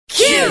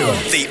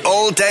The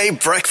All Day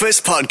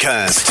Breakfast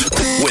Podcast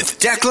with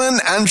Declan,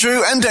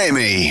 Andrew and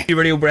Amy.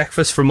 Radio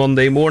breakfast for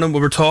Monday morning. We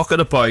were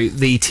talking about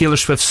the Taylor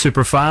Swift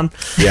superfan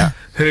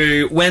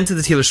who went to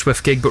the Taylor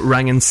Swift gig but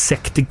rang in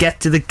sick to get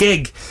to the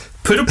gig.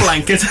 Put a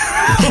blanket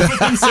over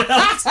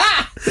themselves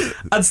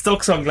and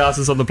stuck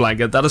sunglasses on the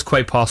blanket. That is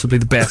quite possibly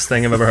the best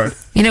thing I've ever heard.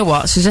 You know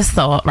what? She just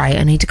thought, right,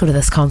 I need to go to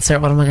this concert.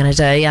 What am I going to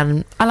do?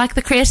 And I like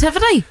the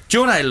creativity. Do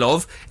you know what I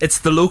love? It's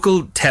the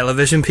local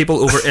television people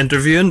over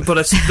interviewing, but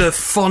it's the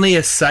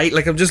funniest sight.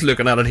 Like, I'm just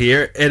looking at it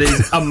here. It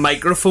is a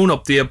microphone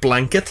up to a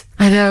blanket.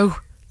 I know.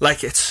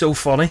 Like, it's so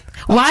funny.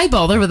 Why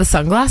bother with the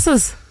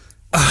sunglasses?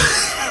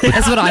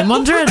 Is what I'm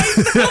wondering.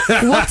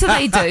 What do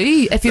they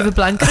do if you have a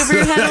blanket over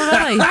your head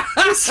already?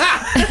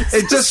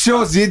 It just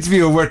shows the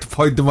interviewer where to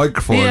point the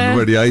microphone and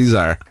where the eyes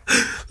are.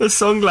 The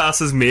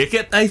sunglasses make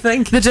it, I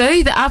think. They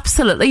do. They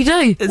absolutely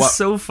do. It's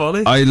so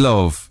funny. I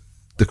love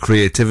the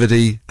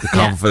creativity, the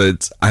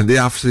confidence, and the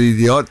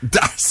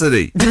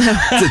audacity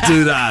to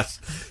do that.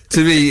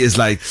 To me, is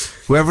like,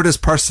 whoever this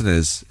person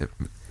is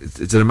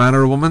it a man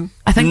or a woman?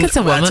 I think it's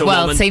a woman. It's a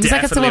well, woman, it seems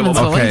like it's a woman's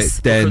voice.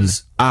 Okay, then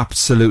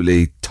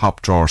absolutely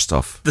top drawer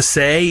stuff. To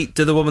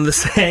the woman,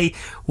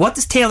 what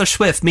does Taylor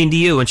Swift mean to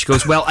you? And she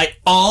goes, well, I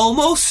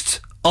almost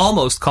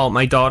called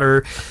my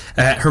daughter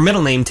her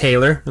middle name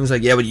Taylor. I was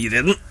like, yeah, but you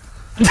didn't.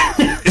 If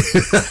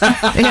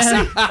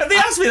they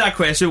asked me that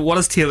question, what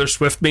does Taylor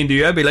Swift mean to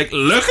you? I'd be like,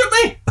 look at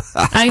me.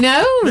 I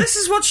know. This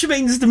is what she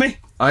means to me.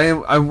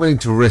 I'm willing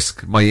to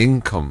risk my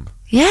income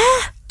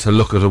to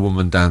look at a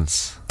woman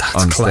dance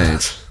on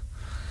stage.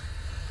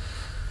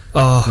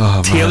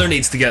 Oh, Taylor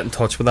needs to get in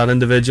touch with that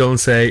individual and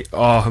say,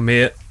 oh,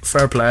 mate,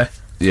 fair play.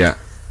 Yeah.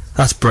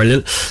 That's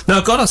brilliant. Now,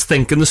 it got us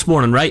thinking this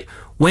morning, right?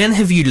 When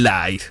have you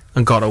lied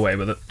and got away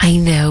with it? I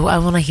know. I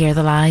want to hear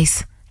the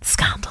lies. The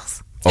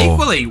scandals.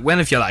 Equally, when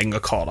have you lied and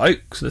got caught out?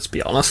 Because let's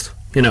be honest,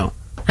 you know.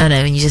 I know,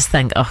 and you just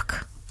think, ugh.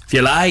 If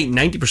you lie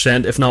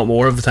 90%, if not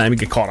more of the time, you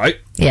get caught out.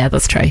 Yeah,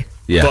 that's true.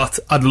 Yeah. But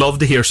I'd love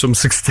to hear some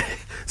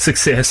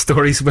success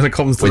stories when it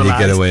comes to when the you lies.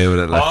 get away with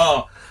it.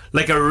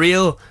 Like a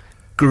real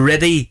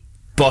gritty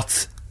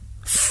but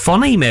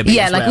funny, maybe.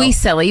 Yeah, as like well. wee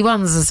silly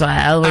ones as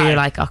well, where you're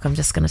like, oh, I'm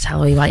just going to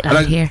tell a wee white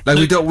lie here. Like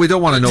we don't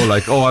want to know,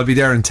 like, oh, I'll be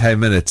there in 10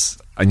 minutes,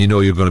 and you know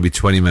you're going to be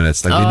 20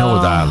 minutes. Like, we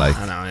know that, like,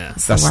 I know, yeah.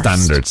 that's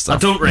standard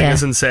stuff. Don't ring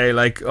us and say,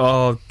 like,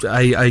 oh,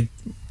 I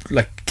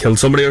like killed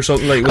somebody or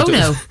something. Like,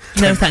 no,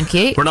 thank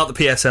you. We're not the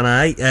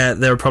PSNI.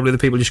 They're probably the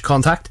people you should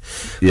contact.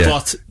 Yeah.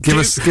 But give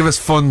us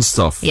fun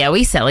stuff. Yeah,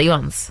 wee silly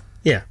ones.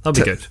 Yeah,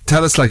 that'd be good.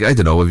 Tell us, like, I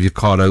don't know, have you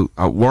caught out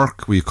at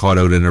work? Were you caught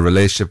out in a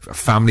relationship, a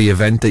family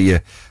event that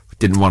you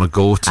didn't want to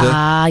go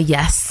to?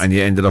 Yes. And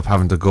you ended up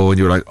having to go, and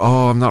you were like,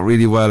 oh, I'm not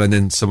really well, and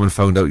then someone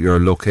found out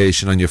your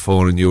location on your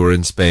phone and you were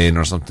in Spain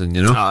or something,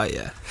 you know? Oh,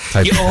 yeah.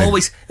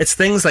 It's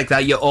things like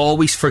that. You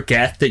always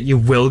forget that you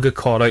will get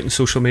caught out in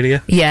social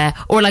media. Yeah,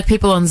 or like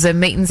people on Zoom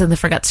meetings and they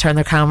forget to turn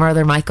their camera or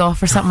their mic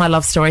off or something. I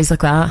love stories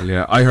like that.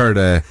 Yeah, I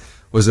heard,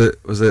 was it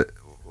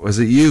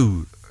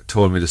you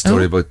told me the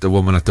story about the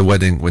woman at the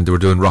wedding when they were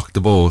doing Rock the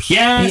Boat?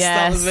 Yes.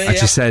 That was it, and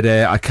she said,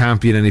 I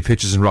can't be in any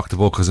pictures in Rock the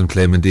Boat because I'm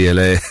claiming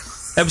DLA.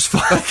 It was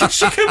fun.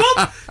 She came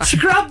up, she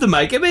grabbed the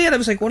mic at me, and I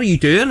was like, what are you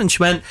doing? And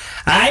she went,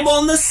 I'm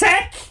on the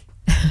set,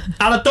 and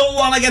I don't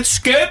want to get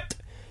scooped,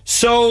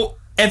 so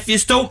if you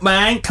don't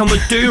mind, can we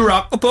do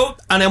Rock the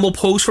Boat, and then we'll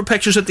pose for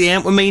pictures at the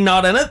end with me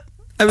not in it?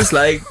 I was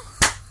like,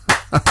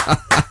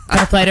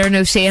 fair play to her,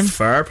 no shame.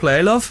 Fair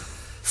play, love.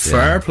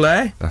 Fair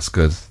play. That's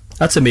good.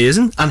 That's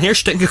amazing. And here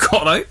she didn't get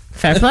caught out.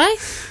 Fair play.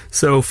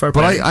 So, fair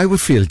play. But I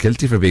would feel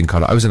guilty for being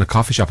caught out. I was in a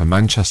coffee shop in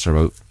Manchester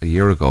about a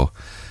year ago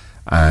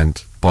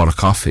and bought a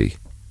coffee,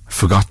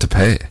 forgot to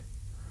pay.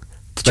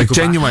 Like,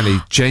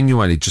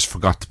 genuinely just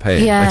forgot to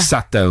pay. Yeah. Like,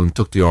 sat down,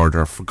 took the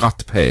order, forgot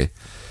to pay.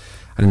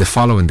 And then the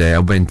following day I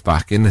went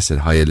back in. I said,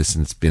 hi,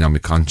 listen, it's been on my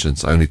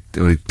conscience. I only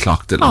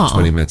clocked it like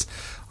 20 minutes.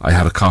 I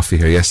had a coffee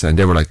here yesterday, and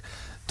they were like,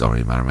 don't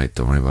worry, man, mate,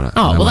 don't worry about it.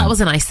 Oh, well, that was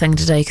a nice thing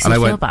to do because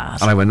you feel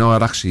bad. And I went, no,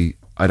 I'd actually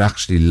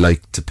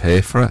like to pay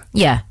for it.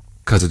 Yeah.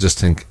 Because I just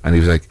think, and he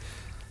was like,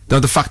 no,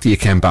 the fact that you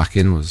came back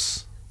in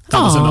was...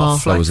 That was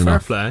enough. That was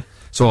enough. Play.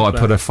 So I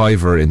put a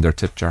 $5 in their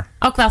tip jar.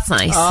 Oh, that's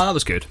nice. Oh, that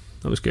was good.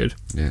 That was good.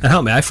 Yeah. It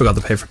helped me. I forgot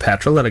to pay for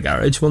petrol at a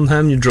garage one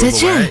time. You drove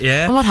Did away. you?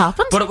 Yeah. And what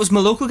happened? But it was my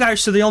local garage,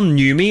 so they all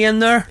knew me in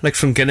there, like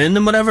from getting in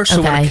and whatever.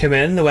 So when I came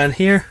in, they went,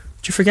 here,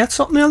 did you forget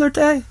something the other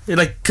day?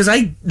 Like, because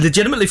I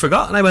legitimately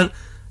forgot. And I went,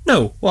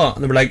 no, what?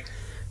 And they were like,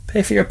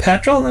 pay for your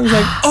petrol? And I was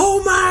like,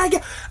 oh my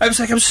God. I was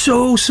like, I'm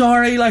so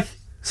sorry. Like,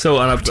 so,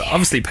 and I've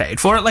obviously paid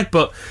for it, like,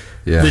 but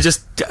they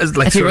just,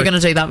 like, if you were going to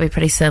do that, would be a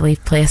pretty silly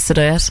place to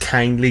do it.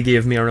 Kindly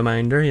gave me a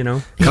reminder, you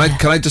know.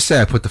 Can I just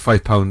say I put the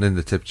 £5 in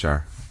the tip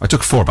jar? I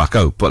took 4 back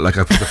out, but like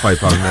I put the £5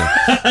 in.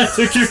 I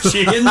took your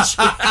change.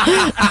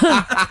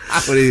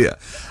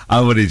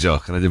 I'm only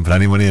joking. I didn't put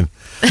any money in.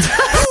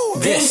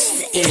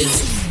 This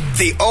is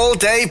the All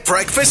Day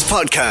Breakfast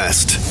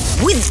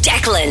Podcast with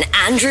Declan,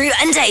 Andrew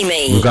and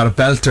Amy. We've got a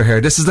belter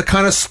here. This is the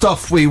kind of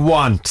stuff we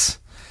want.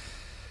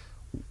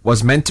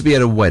 Was meant to be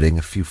at a wedding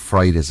a few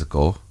Fridays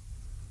ago.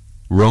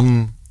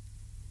 Rung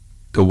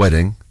the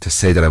wedding to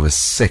say that I was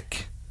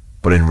sick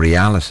But in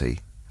reality,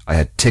 I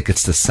had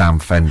tickets to Sam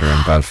Fender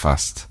in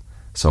Belfast.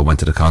 So I went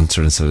to the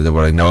concert and so they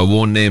were like, no, I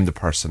won't name the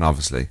person,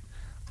 obviously.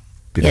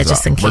 Because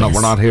just in case.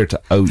 we're not here to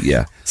out you.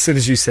 As soon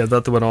as you said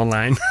that, they went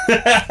online.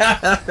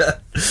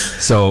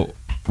 So,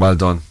 well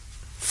done.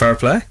 Fair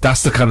play.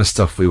 That's the kind of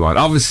stuff we want.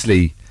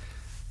 Obviously,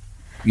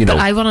 you know.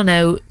 But I want to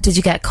know, did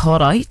you get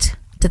caught out?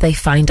 Did they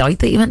find out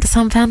that you went to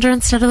Sam Fender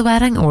instead of the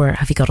wedding? Or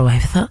have you got away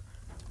with it?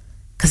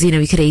 Because,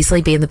 you could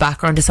easily be in the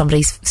background of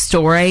somebody's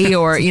story,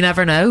 or you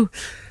never know.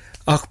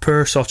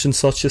 Poor such and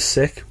such is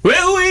sick.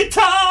 Will we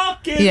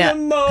talk in the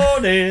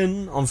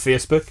morning on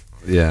Facebook?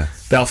 Yeah.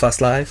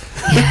 Belfast Live.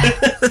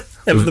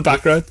 It was the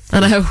background. I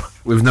know.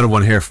 We've another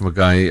one here from a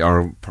guy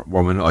or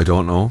woman, I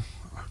don't know.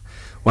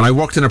 When I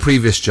worked in a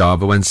previous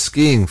job, I went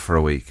skiing for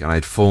a week and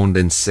I'd phoned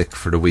in sick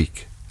for the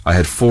week. I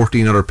had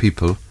 14 other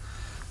people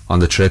on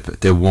the trip.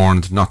 They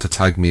warned not to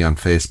tag me on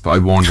Facebook. I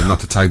warned them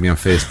not to tag me on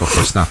Facebook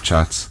or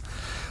Snapchats.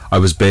 I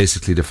was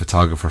basically the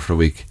photographer for a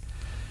week.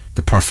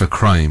 The perfect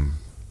crime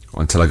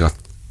until I got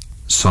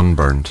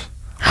sunburned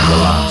on the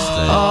last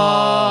day.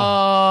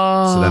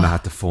 So then I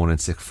had to phone in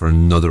sick for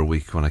another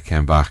week when I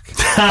came back.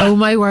 Oh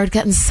my word,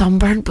 getting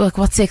sunburned. Look,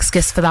 what's the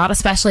excuse for that?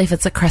 Especially if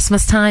it's at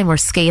Christmas time or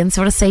skiing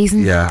sort of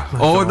season. Yeah.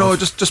 Oh no,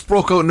 just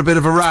broke out in a bit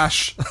of a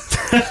rash.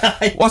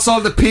 What's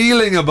all the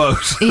peeling about?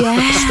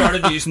 Yeah.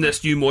 Started using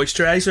this new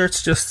moisturiser.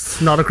 It's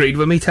just not agreed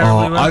with me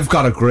terribly. I've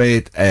got a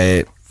great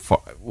I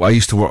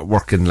used to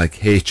work in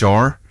like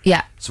HR.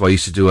 Yeah. So I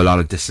used to do a lot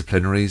of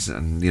disciplinaries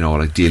and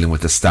like dealing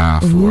with the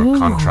staff or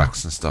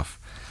contracts and stuff.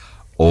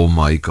 Oh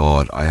my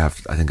God, I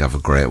think I have a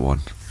great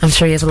one. I'm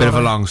sure you have a bit of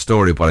a long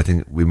story, but I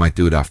think we might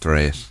do it after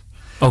 8.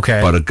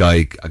 Okay. But a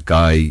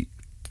guy,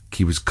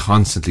 he was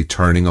constantly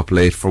turning up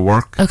late for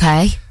work.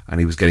 Okay. And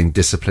he was getting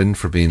disciplined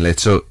for being late.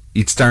 So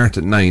he'd start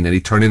at 9 and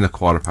he'd turn in at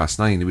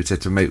 9:15. He would say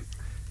to me,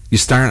 "You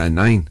start at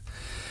 9."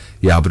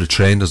 Yeah, but the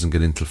train doesn't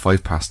get in till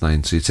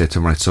 9:05. So you'd say to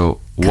him, right, so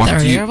what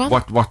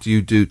do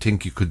you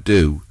think you could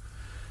do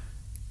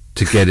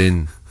to get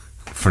in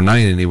for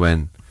 9? And he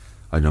went,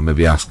 I don't know,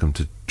 maybe ask him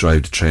to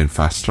drive the train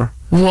faster.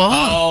 What?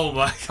 Oh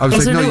my! I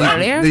was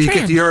like, you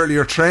get the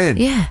earlier train.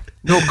 Yeah.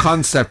 No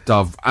concept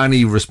of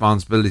any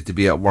responsibility to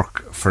be at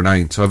work for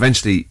 9. So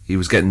eventually he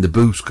was getting the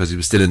boot because he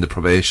was still in the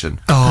probation.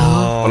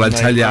 Oh, well, I'll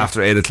tell you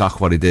after 8 o'clock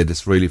what he did.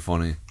 It's really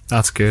funny.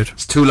 That's good.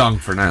 It's too long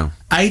for now.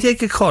 I did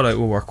get caught out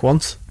with work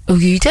once. Oh,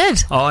 you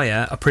did? Oh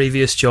yeah, a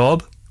previous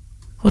job.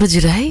 What did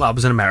you do? Well, I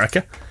was in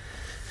America.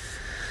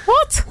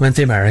 What? Went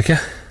to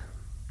America.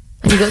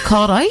 And you got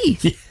caught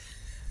out? Yeah.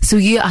 So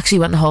you actually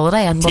went on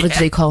holiday, and what did you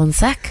do, calling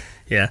sick?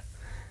 Yeah.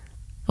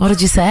 What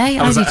did you say?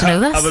 I need to know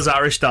this. I was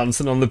Irish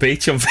dancing on the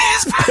beach on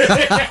Facebook.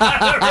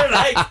 They were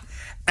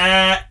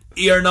like,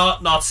 you're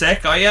not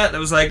sick, are you? And I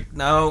was like,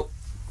 no.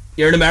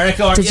 You're in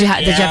America, aren't Did you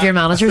have your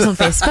managers on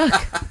Facebook?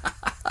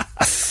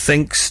 I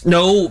think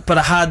no, but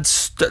I had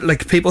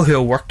people who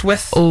I worked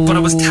with. Oh. But I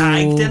was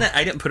tagged in it.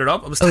 I didn't put it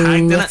up. I was tagged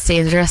in it. That's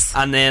dangerous.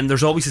 And then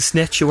there's always a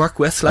snitch you work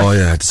with. Oh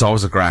yeah, there's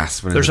always a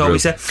grasp. There's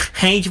always a,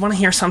 hey, do you want to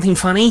hear something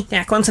funny?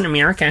 Declan's in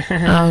America.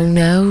 Oh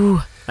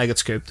no. I got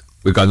scooped.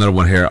 We've got another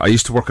one here. I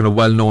used to work in a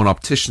well-known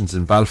opticians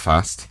in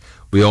Belfast.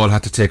 We all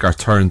had to take our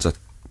turns at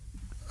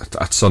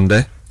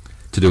Sunday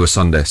to do a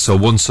Sunday. So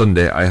one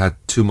Sunday I had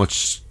too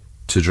much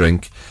to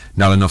drink,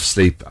 not enough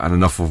sleep and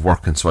enough of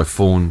working, so I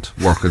phoned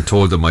work and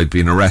told them I'd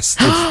been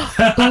arrested.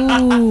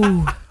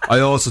 Ooh. I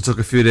also took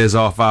a few days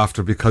off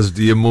after because of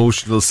the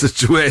emotional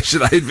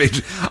situation I'd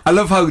been. I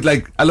love how you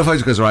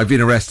guys are. I've been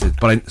arrested,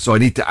 so I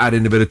need to add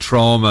in a bit of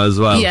trauma as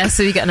well. Yeah,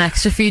 so you get an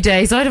extra few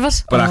days out of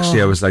it. But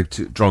actually I was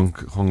too drunk,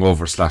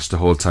 hungover / the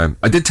whole time.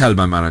 I did tell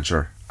my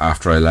manager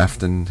after I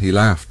left and he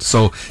laughed.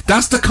 So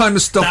that's the kind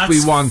of stuff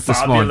we want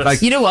this morning.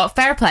 You know what?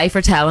 Fair play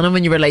for telling him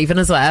when you were leaving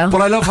as well.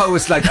 But I love how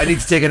it's I need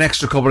to take an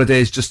extra couple of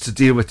days just to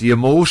deal with the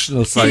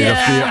emotional side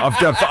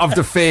of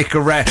the fake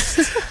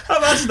arrest.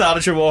 Imagine that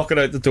as you're walking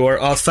out the door.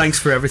 Oh, thanks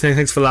for everything.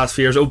 Thanks for the last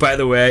few years. Oh, by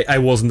the way, I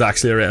wasn't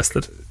actually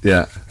arrested.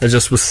 Yeah. I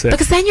just was sick.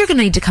 Because then you're going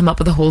to need to come up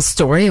with a whole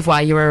story of why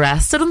you were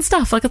arrested and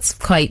stuff. It's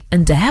quite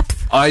in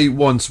depth. I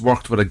once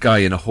worked with a guy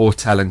in a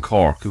hotel in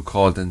Cork who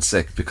called in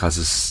sick because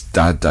his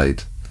dad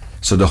died.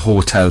 So the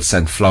hotel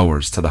sent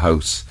flowers to the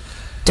house.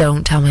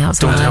 Don't tell me that's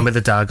Don't tell me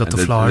the dad got the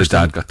flowers. The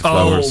dad got the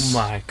flowers. Oh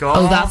my God.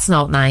 Oh, that's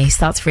not nice.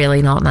 That's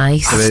really not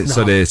nice.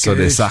 So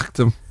they sacked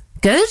him.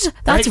 Good?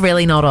 That's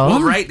really not on.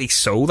 Well, rightly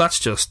so.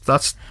 That's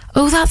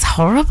Oh, that's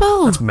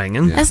horrible. That's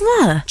minging. Yeah. Isn't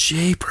it?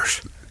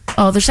 Jeepers.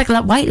 Oh, there's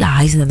that white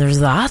lies and then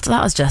there's that.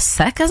 That was just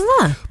sick, isn't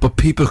it? But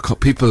people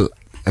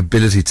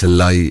ability to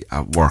lie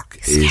at work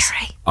is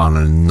on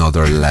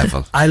another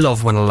level. I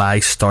love when a lie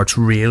starts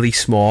really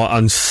small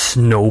and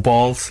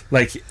snowballs.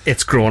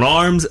 It's growing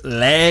arms,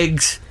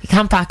 legs. You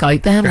can't back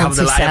out then. You're once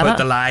having you the lie said about it.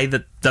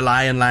 the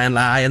lie, and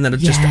then it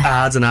just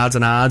adds and adds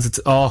and adds. It's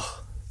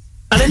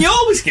and then you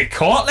always get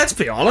caught. Let's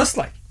be honest,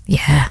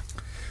 Yeah.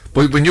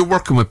 But when you're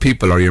working with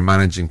people or you're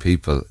managing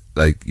people,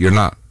 you're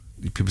not.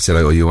 People say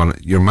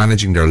you're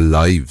managing their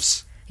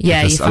lives.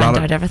 Yeah, you find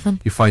out everything.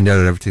 You find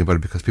out everything about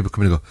it because people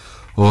come in and go,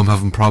 "Oh, I'm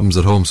having problems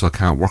at home, so I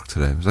can't work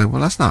today." I was like,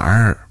 "Well, that's not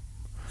art."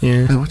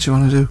 Yeah. What do you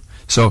want to do?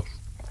 So,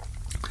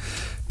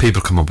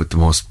 People come up with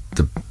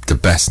the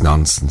best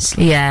nonsense.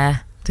 Yeah.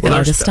 To get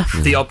out of stuff.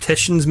 The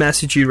optician's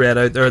message you read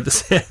out there,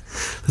 they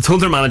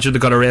told their manager they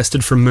got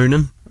arrested for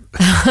mooning.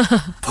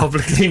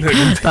 Publicly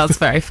mooning. That's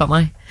very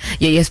funny.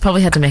 Yeah, you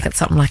probably had to make it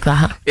something like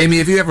that. Amy,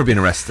 have you ever been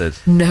arrested?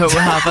 No, I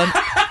haven't.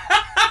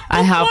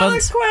 I haven't.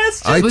 What a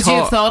question. Would you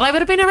have thought I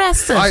would have been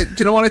arrested? Do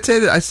you know what I'd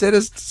say? I say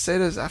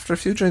this after a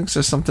few drinks.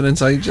 There's something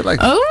inside you, like.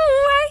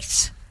 Oh,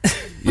 right.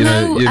 You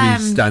know, you'd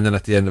be standing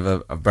at the end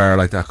of a bar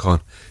like that,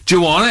 going, "Do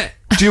you want it?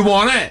 Do you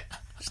want it?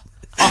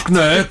 Oh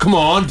no, come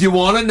on! Do you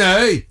want it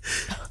now?"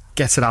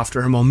 Gets it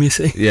after her mum, you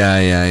see. Yeah.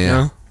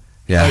 Yeah.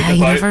 Yeah,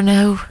 you never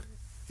know.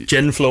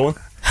 Gin flowing.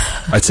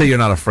 I'd say you're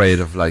not afraid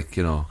of, like,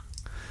 you know,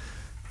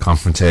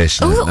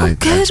 confrontation. Oh,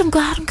 good. I'm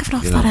glad I'm giving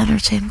off that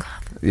energy. I'm glad.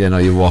 You know,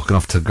 you're walking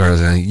up to girls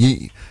and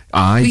you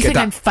think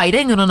I'm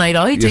fighting on a night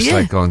out, do you?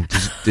 You're like going,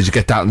 did you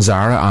get that in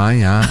Zara? Aye.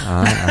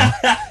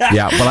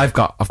 Yeah, well, I've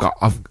got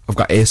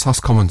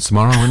ASOS coming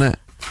tomorrow, innit?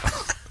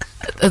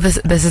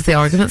 This is the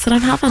arguments that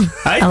I'm having.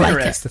 I've been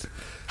arrested.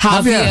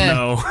 Have you?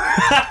 No.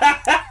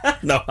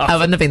 No. I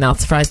wouldn't have been that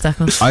surprised,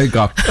 Declan.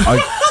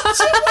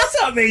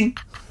 What's that mean?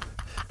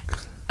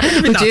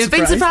 Would you have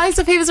been surprised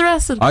if he was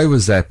arrested? I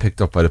was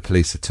picked up by the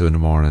police at 2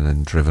 a.m.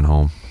 and driven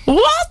home.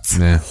 What?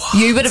 Yeah.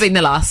 You would have been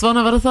the last one,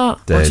 I would have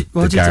thought.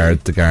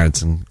 The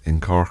guards in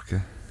Cork.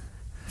 Yeah.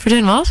 For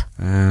doing what?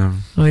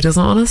 He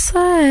doesn't want to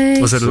say.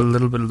 Was it a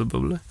little bit of the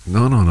bubbly?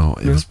 No.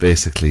 It was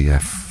basically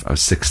I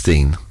was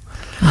 16.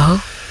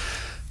 Oh.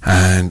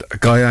 And a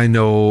guy I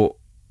know.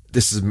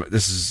 This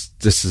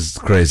is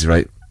crazy,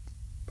 right?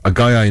 A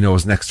guy I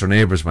know's next door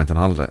neighbours went on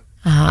holiday.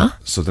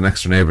 So the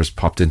next door neighbours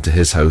popped into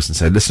his house and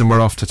said, "Listen, we're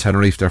off to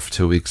Tenerife there for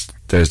 2 weeks.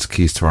 There's the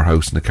keys to our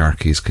house and the car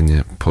keys. Can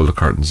you pull the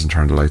curtains and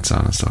turn the lights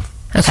on and stuff?"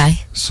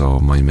 Okay. So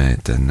my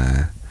mate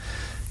then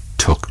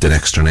took the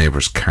next door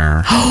neighbour's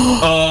car.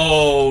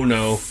 Oh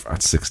no!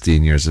 At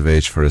 16 years of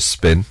age for a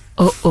spin.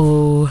 At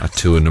 2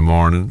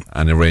 a.m.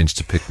 and arranged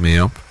to pick me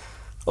up.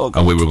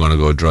 And we were going to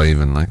go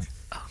driving, like.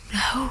 Oh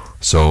no!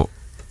 So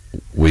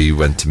we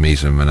went to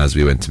meet him, and as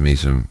we went to meet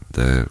him,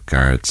 the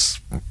guards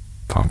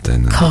popped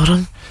in. Caught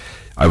him.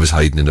 I was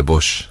hiding in a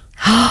bush.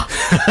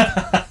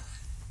 And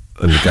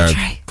the guard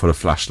put a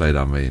flashlight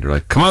on me. They're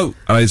like, "Come out!"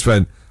 And I just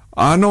went,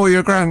 "I know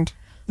you're grand.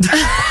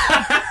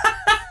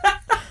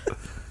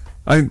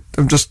 I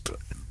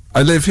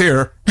live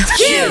here."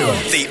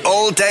 The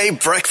All Day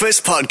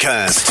Breakfast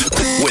Podcast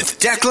with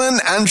Declan,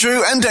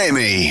 Andrew, and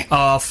Amy.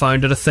 Oh,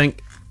 found it, I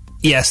think.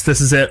 Yes,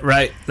 this is it.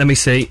 Right, let me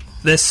see.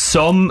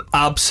 Some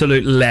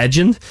absolute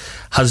legend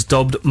has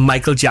dubbed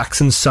Michael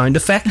Jackson's sound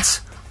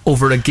effects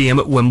over a game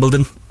at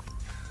Wimbledon.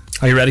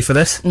 Are you ready for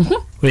this? Mm-hmm.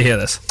 We hear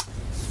this.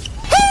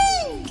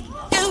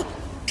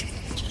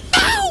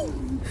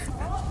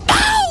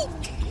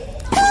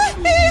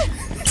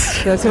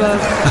 Go to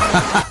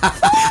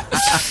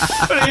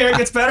But here it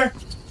gets better.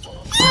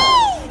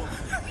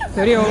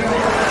 Video.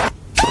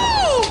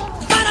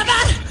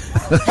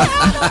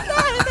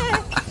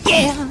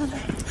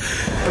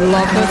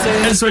 Love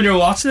that. It's when you're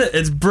watching it,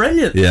 it's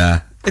brilliant.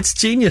 Yeah. It's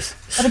genius.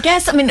 But I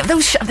guess, I mean,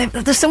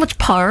 there's so much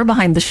power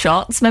behind the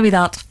shots. Maybe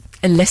that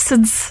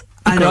elicits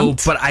the I grunt. know,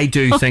 but I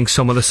do think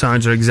some of the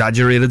sounds are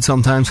exaggerated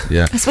sometimes.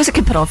 Yeah. I suppose it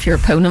can put off your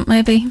opponent,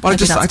 maybe. Well,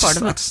 Maybe I that's part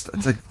of it.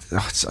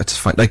 just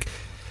find, like,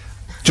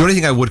 the only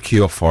thing I would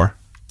queue up for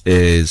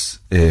is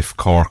if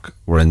Cork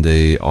were in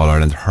the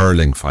All-Ireland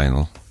hurling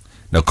final.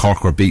 Now,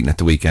 Cork were beaten at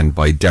the weekend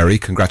by Derry.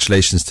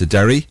 Congratulations to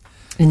Derry.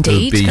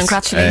 Indeed, Who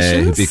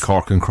congratulations. beat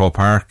Cork and Croke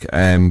Park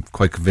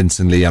quite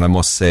convincingly, and I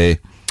must say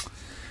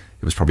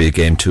it was probably a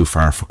game too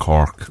far for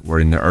Cork. We're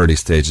in the early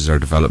stages of our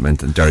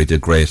development, and Derry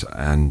did great.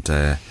 And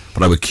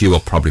but I would queue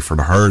up probably for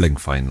the hurling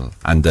final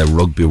and the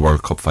Rugby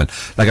World Cup final.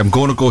 Like, I'm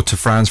going to go to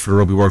France for the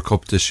Rugby World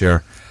Cup this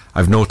year.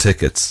 I've no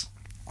tickets,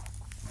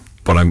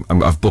 but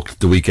I've booked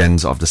the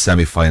weekends of the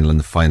semi-final and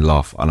the final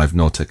off, and I've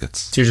no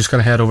tickets. So you're just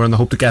going to head over in the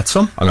hope to get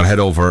some? I'm going to head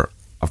over.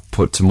 I've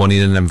put some money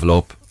in an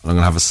envelope. I'm going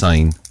to have a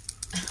sign.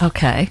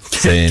 Okay.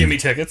 Saying, give me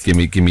tickets. Give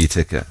me a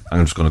ticket.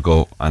 I'm just going to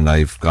go, and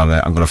I'm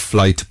going to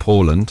fly to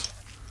Poland,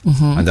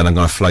 and then I'm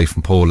going to fly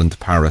from Poland to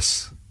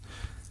Paris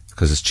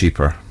because it's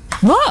cheaper.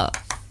 What?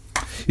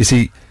 You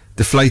see,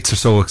 the flights are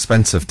so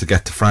expensive to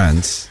get to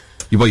France.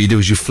 What you do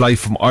is you fly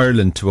from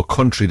Ireland to a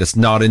country that's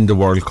not in the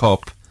World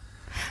Cup.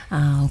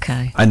 Oh,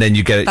 okay. And then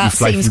you get it. That you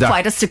fly seems from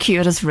quite a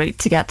circuitous route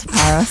to get to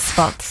Paris,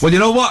 but well, you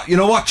know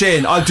what,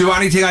 Jane? I'll do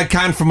anything I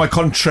can for my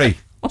country.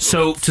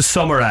 So, to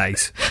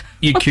summarise,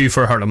 you'd queue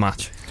for a hurling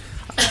match.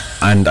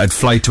 And I'd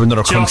fly to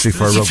another country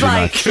for a rugby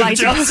match.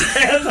 Just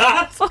said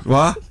that.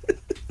 What?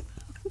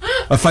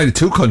 I'd fly to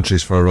 2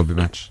 countries for a rugby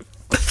match.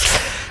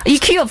 you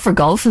queue up for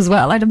golf as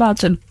well, I'd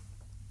imagine.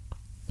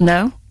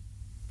 No?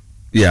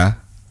 Yeah.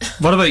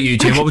 What about you,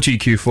 Jane? What would you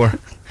queue for?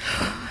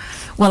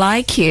 Well,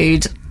 I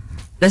queued.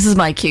 This is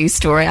my queue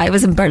story. I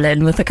was in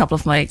Berlin with a couple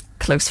of my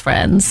close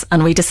friends,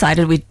 and we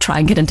decided we'd try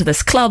and get into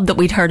this club that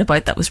we'd heard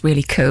about that was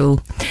really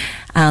cool.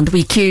 And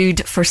we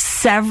queued for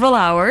several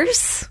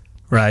hours.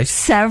 Right.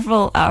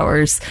 Several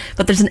hours.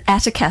 But there's an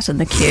etiquette in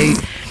the queue.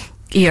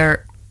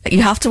 You're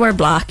You have to wear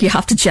black. You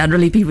have to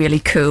generally be really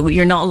cool.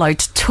 You're not allowed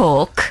to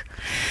talk.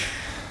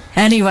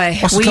 Anyway,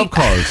 what's the club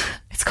called?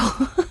 It's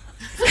called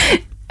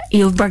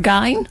Il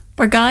Berghain,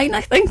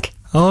 I think.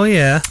 Oh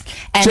yeah.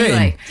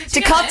 Anyway,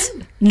 to cut.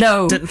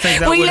 No, Didn't think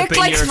that we would have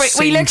looked been like your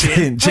we looked.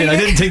 Jane, I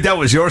didn't think that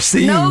was your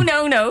scene.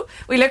 No.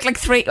 We looked like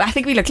three. I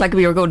think we looked like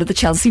we were going to the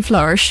Chelsea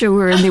Flower Show. We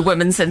were in the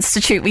Women's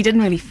Institute. We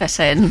didn't really fit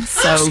in.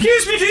 So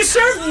Excuse me, do you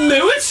serve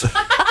nuit?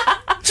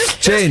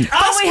 Jane,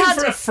 Asking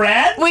for a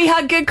friend? we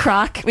had good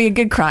crack. We had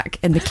good crack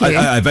in the queue.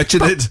 I bet you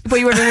did.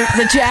 We were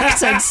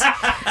rejected.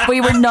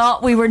 We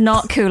were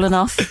not cool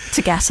enough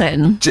to get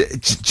in.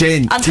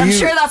 Jane, And I'm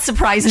sure that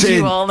surprises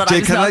you all. That Jane, I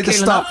was can not I just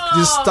cool stop? enough.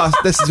 Just stop.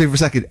 Listen to me for a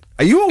second.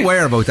 Are you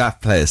aware about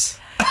that place?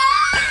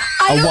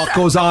 And what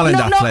goes on in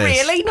that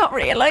place? Not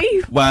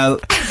really. Well,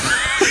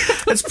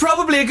 It's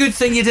probably a good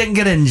thing you didn't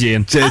get in,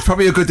 Jane. Jane, it's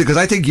probably a good thing because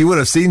I think you would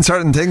have seen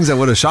certain things that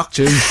would have shocked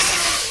you.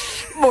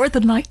 More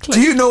than likely.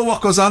 Do you know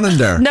what goes on in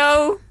there?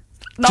 No.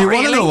 Not Do you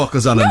really. want to know what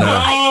goes on in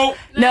there?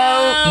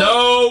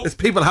 No. It's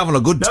people having a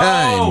good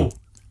time.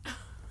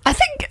 I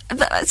think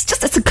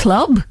it's a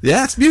club.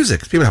 Yeah, it's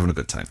music. It's people having a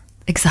good time.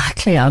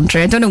 Exactly,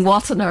 Andrew. I don't know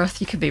what on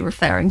earth you could be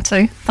referring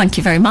to. Thank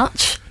you very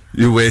much.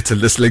 You wait till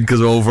this link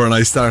is over and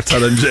I start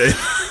telling Jane.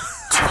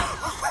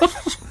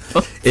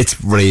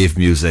 It's rave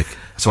music.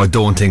 So I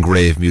don't think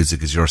rave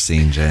music is your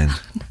scene, Jane.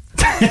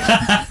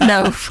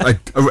 No.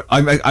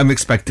 I'm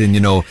expecting,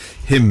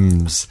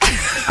 hymns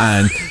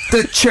and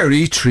the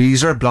cherry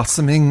trees are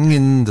blossoming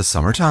in the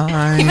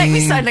summertime. You make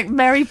me sound like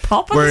Mary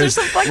Poppins or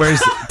something.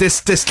 Whereas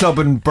this club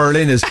in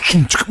Berlin is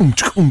techno.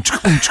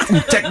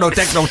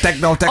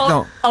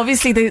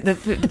 Obviously,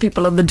 the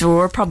people on the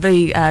door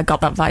probably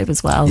got that vibe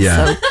as well.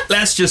 Yeah. So.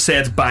 Let's just say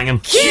it's banging.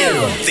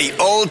 The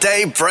All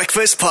Day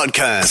Breakfast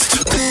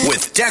Podcast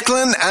with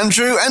Declan,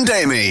 Andrew, and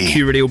Amy.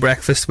 Q Radio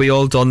Breakfast. We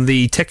all done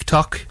the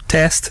TikTok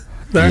test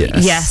there.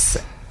 Yes.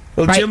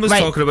 Well, Jim was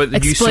talking about the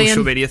Explain. new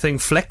social media thing,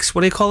 Flex.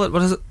 What do you call it?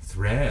 What is it?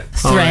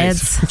 Threads.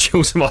 Threads. Right.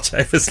 Shows how much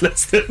I was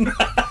listening.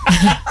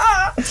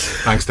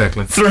 Thanks,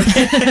 Declan.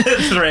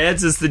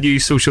 Threads is the new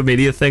social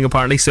media thing,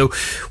 apparently. So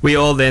we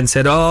all then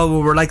said, oh,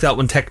 well, we're like that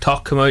when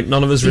TikTok came out.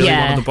 None of us really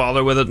wanted to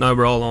bother with it. Now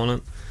we're all on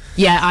it.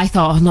 Yeah, I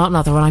thought, not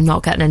another one. I'm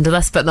not getting into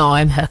this, but no,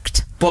 I'm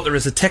hooked. But there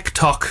is a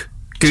TikTok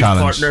good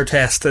Challenge. partner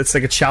test. It's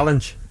like a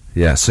challenge.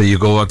 Yeah, so you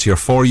go onto your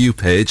For You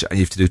page and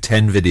you have to do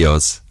 10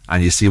 videos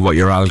and you see what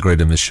your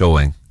algorithm is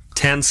showing.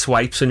 10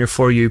 swipes on your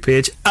For You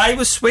page. I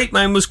was sweet.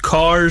 Mine was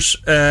cars,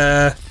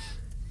 tiny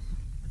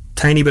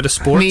bit of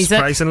sports,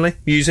 surprisingly,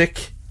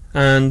 music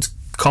and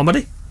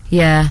comedy.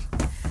 Yeah.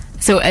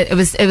 So it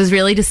was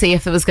really to see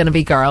if it was going to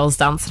be girls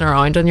dancing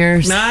around on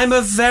yours. Now, I'm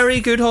a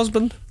very good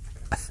husband.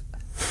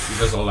 He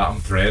does all that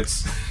on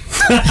Threads.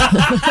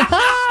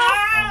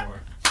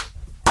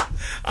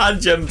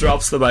 And Jim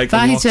drops the mic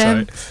Bye, and walks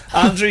Jim.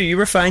 out. Andrew, you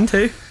were fine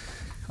too.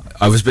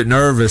 I was a bit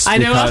nervous. I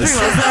know. because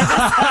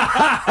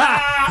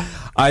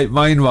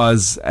mine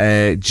was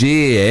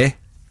GAA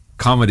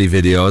comedy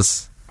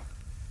videos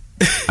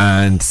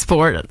and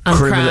Sport and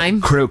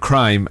crime.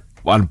 crime.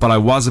 But I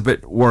was a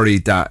bit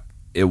worried that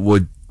it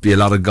would be a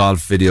lot of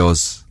golf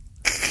videos,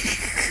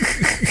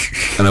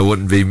 and it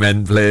wouldn't be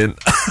men playing.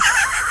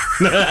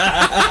 Do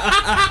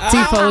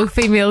you follow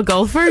female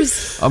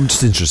golfers? I'm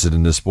just interested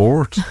in the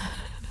sport.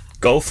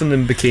 Golfing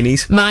in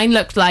bikinis. Mine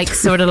looked like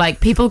sort of like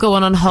people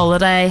going on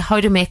holiday, how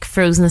to make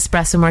frozen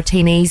espresso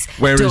martinis.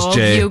 Where is dog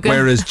Jay? yoga.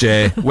 Where is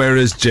Jay? Where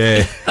is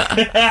Jay?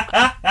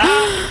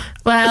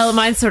 Well,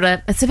 mine's sort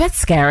of, it's a bit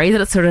scary that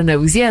it sort of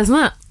knows you, isn't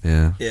it?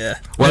 Yeah. Yeah.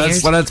 What Weird.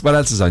 else? What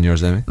else is on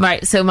yours, Amy?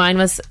 Right, so mine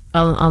was,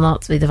 I'll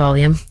not be the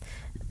volume.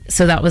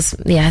 So that was,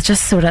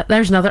 just sort of,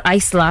 there's another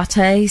iced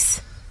lattes,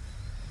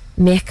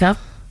 makeup,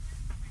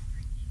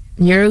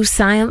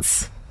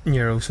 neuroscience,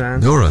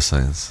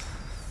 Neuroscience.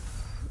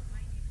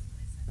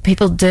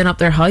 people doing up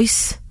their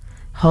house,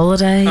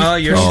 holiday. Oh,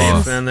 you're Oh.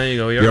 safe, man. There you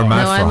go. You're all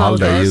mad No, for I'm a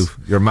holiday. holidays.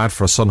 You're mad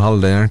for a sun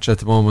holiday, aren't you, at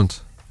the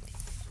moment?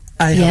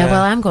 Yeah,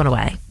 well, I'm going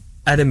away.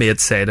 I had a mate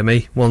say to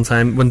me one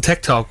time when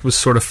TikTok was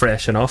sort of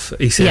fresh enough,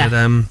 he said,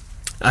 Yeah.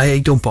 I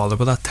don't bother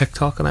with that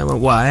TikTok. And I went,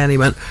 why? And he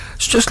went,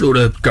 it's just a load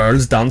of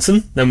girls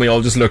dancing. Then we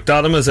all just looked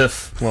at him as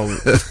if, well,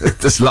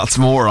 There's lots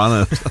more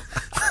on it.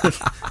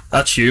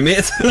 that's you,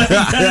 mate. They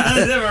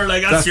were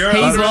like, that's your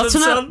He's algorithm,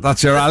 watching it. son.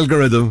 That's your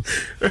algorithm.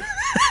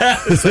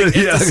 It's like,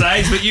 it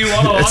decides what you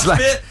want to watch, It's like,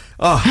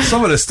 mate.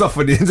 some of the stuff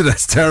on the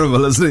internet's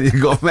terrible, isn't it? You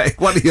go, mate,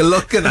 what are you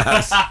looking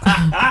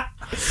at?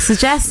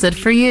 Suggested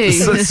for you.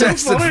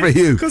 Suggested for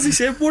you. Because he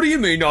said, what do you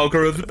mean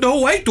algorithm?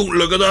 No, I don't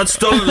look at that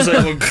stuff. I was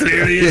like, well,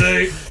 clearly you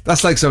do.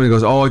 That's like somebody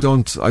goes, oh, I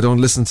don't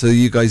listen to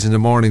you guys in the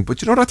morning,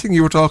 but you know that thing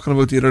you were talking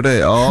about the other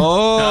day?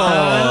 Oh,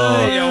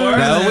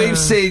 now we've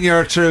seen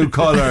your true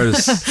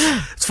colours.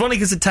 It's funny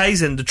because it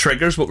ties into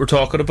triggers, what we're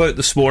talking about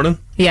this morning.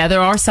 Yeah,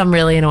 there are some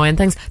really annoying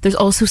things. There's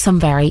also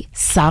some very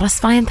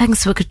satisfying things,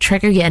 so it could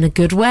trigger you in a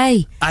good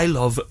way. I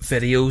love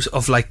videos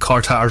of like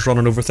car tires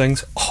running over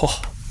things.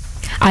 Oh,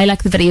 I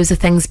like the videos of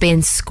things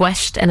being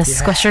squished in a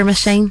squisher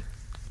machine.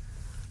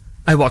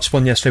 I watched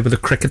one yesterday with a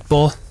cricket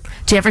ball.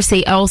 Do you ever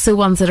see also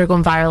ones that are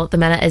going viral at the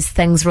minute is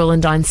things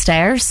rolling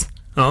downstairs?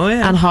 Oh,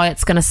 yeah. and how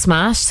it's going to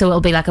smash. So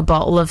it'll be like a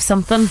bottle of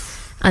something,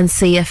 and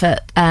see if it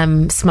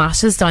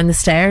smashes down the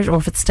stairs or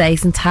if it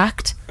stays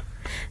intact.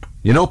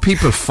 You know,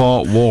 people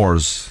fought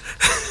wars.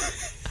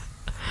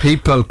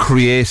 People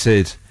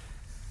created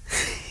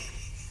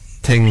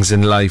things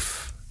in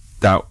life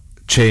that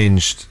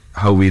changed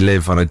how we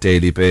live on a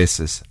daily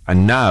basis.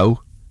 And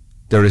now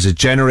there is a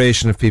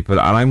generation of people,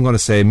 and I'm going to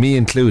say me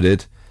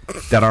included,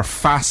 that are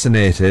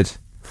fascinated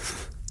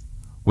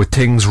with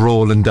things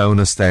rolling down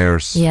the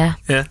stairs. Yeah.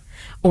 Yeah.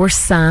 Or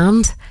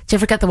sand. Do you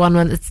ever get the one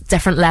when it's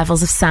different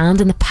levels of sand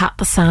and they pat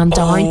the sand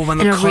down when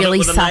in they a cut it really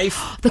with a knife.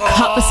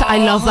 I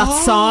love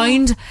that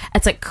sound.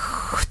 It's like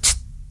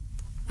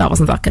that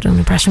wasn't that good an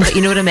impression, but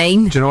you know what I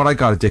mean. Do you know what I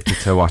got addicted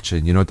to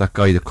watching? You know that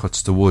guy that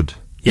cuts the wood?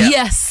 Yeah.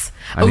 Yes.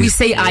 And Oh, you he's-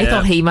 see, I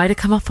thought he might have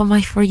come up on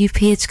my For You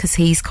page because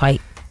he's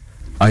quite.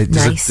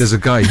 Nice. There's a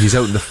guy, he's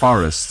out in the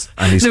forest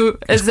and he's No,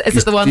 is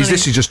it the one he's that he-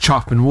 literally just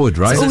chopping wood,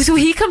 right? Oh, so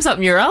he comes up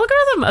in your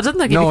algorithm? I didn't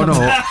think he no, comes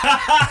no.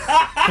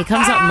 He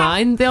comes up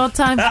mine the odd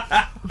time.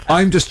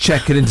 I'm just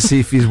checking in to see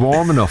if he's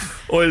warm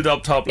enough. Oiled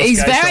up topless He's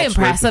guy very stops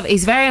impressive.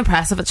 He's very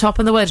impressive at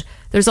chopping the wood.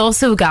 There's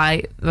also a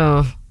guy.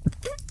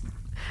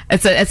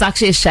 It's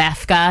actually a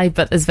chef guy,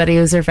 but his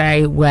videos are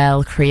very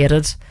well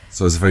created.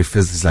 So it's very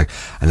physical. He's like,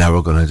 and now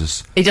we're gonna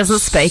just. He doesn't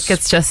speak.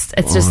 It's just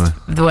Alright.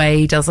 the way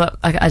he does it.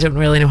 I don't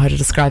really know how to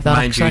describe that.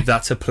 Mind actually. you,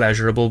 that's a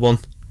pleasurable one.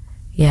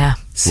 Yeah,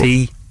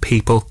 See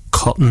people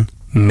cutting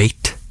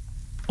meat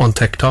on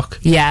TikTok.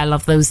 yeah, I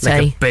love those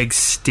Like too. a big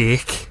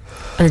steak.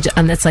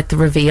 And it's like the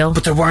reveal.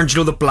 But they're wearing, you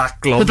know, the black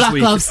gloves. The black where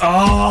you gloves. can-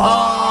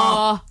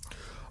 Oh,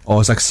 Oh,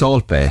 it's like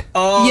Salt Bay.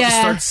 Oh, Yeah. they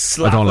start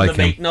slapping I don't like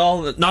the meat him. and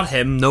all. Not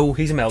him, no,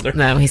 he's a melder.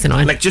 no, he's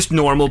annoying. Like just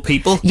normal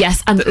people.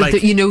 Yes, and that,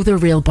 like- you know the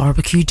real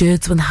barbecue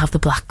dudes when they have the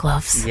black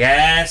gloves.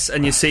 Yes,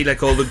 and you see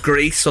like all the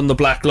grease on the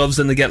black gloves,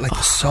 and they get like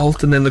the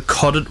salt, and then they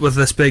cut it with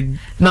this big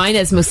Mine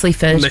is mostly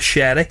food.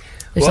 machete.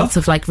 There's What? lots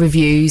of like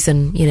reviews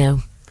and, you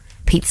know,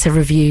 pizza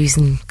reviews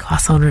and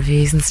croissant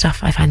reviews and stuff.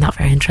 I find that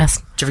very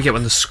interesting. Do you ever get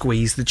when they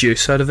squeeze the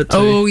juice out of it too?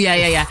 Oh,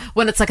 yeah.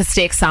 When it's like a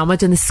steak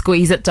sandwich and they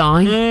squeeze it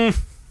down.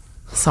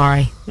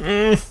 Sorry.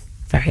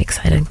 Very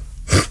exciting.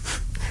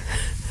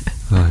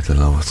 I don't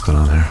know what's going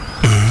on here.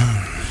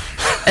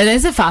 It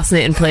is a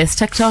fascinating place,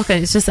 TikTok,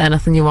 and it's just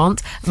anything you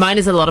want. Mine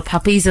is a lot of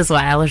puppies as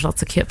well. There's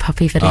lots of cute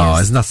puppy videos. Oh,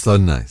 isn't that so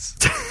nice?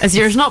 Is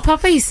yours not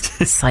puppies?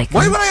 Psycho.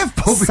 Why would I have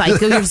puppies?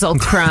 Psycho, you're all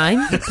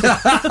crime.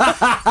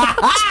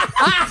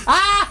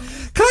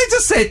 Can I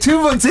just say,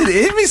 2 months in,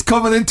 Amy's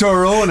coming into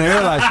her own here.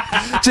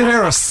 Like, do you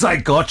hear a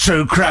psycho,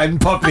 true crime,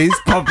 puppies,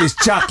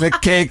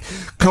 chocolate cake,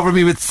 cover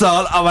me with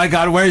salt. Oh my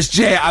God, where's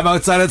Jay? I'm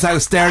outside his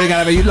house staring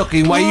at him. Are you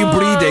looking? Why are you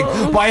breathing?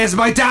 Why has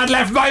my dad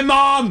left my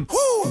mom?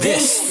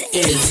 This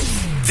is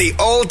the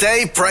All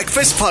Day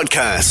Breakfast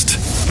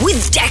Podcast.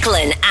 With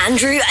Declan,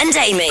 Andrew, and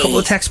Amy. Couple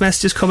of text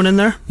messages coming in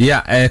there.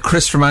 Yeah,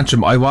 Chris from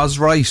Antrim. I was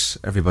right,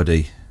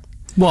 everybody.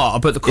 What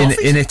about the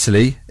coffee? In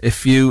Italy,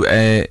 if you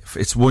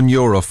it's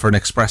 €1 for an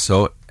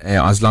espresso,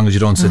 as long as you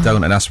don't sit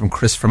down, and that's from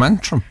Chris from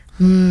Antrim.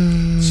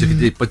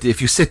 So but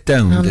if you sit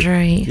down, Andrew,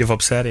 You've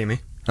upset Amy.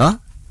 huh?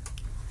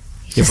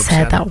 you just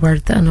upset said that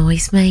word that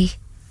annoys me.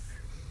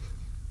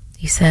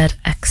 You said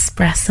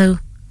espresso.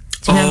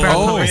 Do you remember our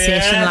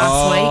conversation yes.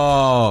 last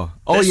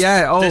week? This-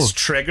 yeah. Oh, This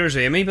triggers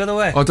Amy, by the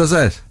way. does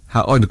it?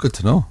 Good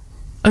to know.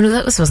 Oh no,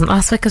 that wasn't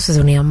last week. This was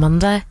only on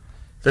Monday.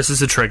 This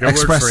is a trigger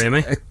word for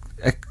Amy.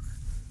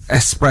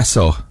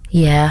 Espresso.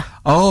 Yeah.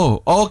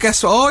 Oh,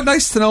 guess what? Oh,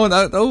 nice to know.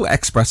 Oh,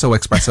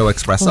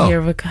 espresso. Well,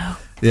 here we go.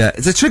 Yeah,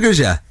 it triggers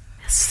you.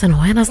 It's just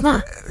annoying, isn't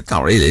it?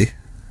 Not really.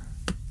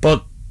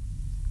 But,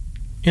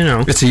 you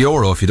know, It's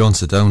 €1 if you don't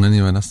sit down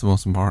anyway. That's the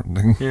most important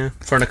thing. yeah,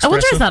 for an I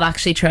wonder espresso. is that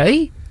actually true?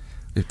 You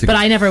have to But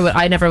get-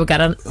 I never would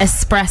get an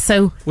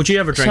espresso. Would you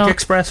ever drink Shot.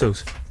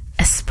 espressos?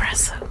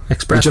 Espresso.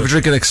 Would you ever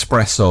drink an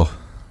espresso?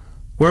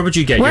 Where would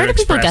you get Where your do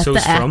people get espressos the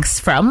from? X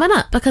from in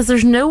it? Because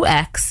there's no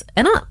X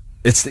in it.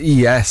 It's the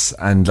ES,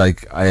 and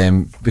like I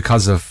am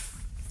because of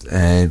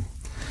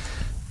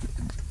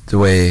the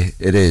way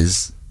it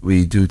is,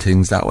 we do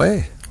things that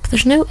way. But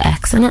there's no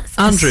X in it. It's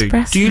Andrew,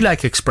 espresso. do you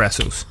like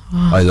espressos?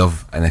 I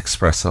love an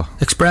espresso.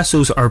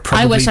 Espressos are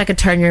probably I wish I could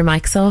turn your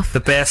mics off. the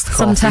best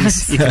Sometimes.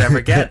 coffees you could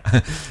ever get.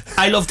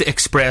 I love to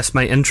express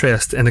my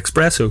interest in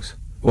espressos.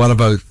 What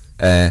about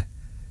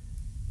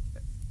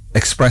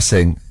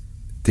expressing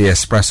the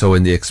espresso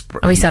in the espresso?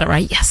 Oh, he said it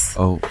right. Yes,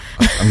 Oh,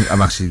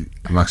 I'm actually.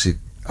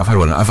 I've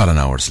had an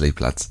hour's sleep,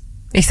 lads.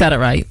 he said it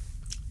right.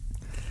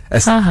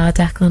 Haha,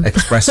 Declan.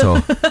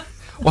 Espresso.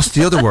 What's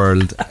the other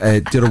word?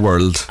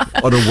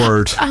 Other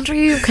word. Andrew,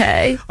 you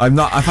okay? I'm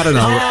not. I've had an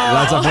hour,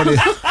 lads.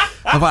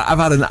 I've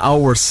had an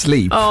hour's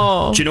sleep.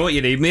 Oh, Do you know what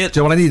you need, mate? Do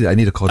you know what I need? I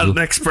need a cuddle. An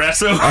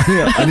espresso.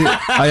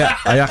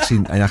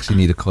 I actually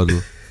need a cuddle.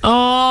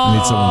 I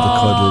need someone to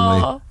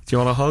cuddle me. Do you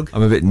want a hug?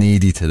 I'm a bit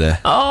needy today.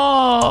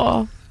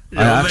 Oh.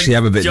 I actually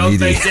am a bit Do you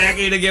want needy. Big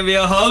Jackie to give you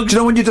a hug? Do you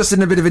know when you're just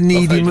in a bit of a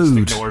needy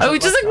mood? Oh,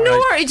 just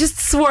ignore. He just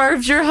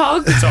swerved your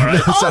hug. It's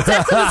alright. Oh,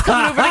 Declan was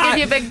coming over to give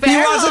you a big bear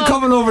He wasn't hug.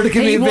 coming over to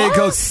give me He a big hug.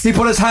 was. He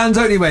put his hands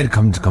out and he went,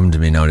 come to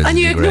me now. This And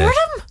is you great." ignored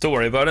him? Don't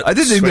worry about it. I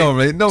didn't ignore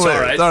me. No, it's all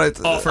right. All right.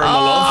 Offer him a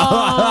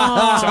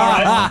love. It's all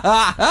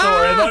right. Don't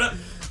worry about it.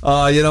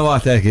 Oh, you know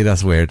what, Becky?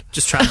 That's weird.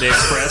 Just trying to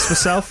express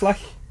myself, like.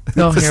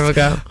 Oh, here we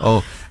go.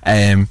 Oh,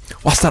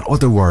 what's that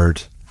other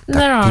word? That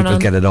There are people none.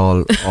 get it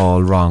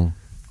all wrong.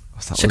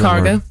 What's that other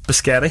Chicago. word?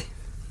 Biscotti.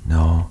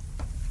 No.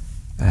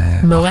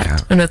 Moet. okay.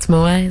 Oh, no, it's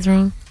Moet is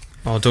wrong.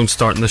 Oh, don't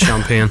start in the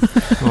champagne.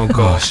 Oh, Oh,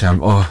 gosh.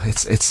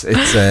 it's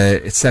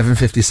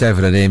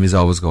 7:57 and Amy's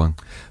always going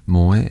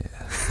Moet.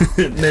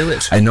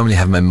 I normally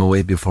have my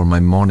Moet before my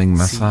morning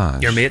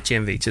massage. Your mate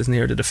Jane Veach isn't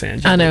here to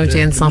defend you. I know,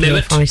 Jane's not here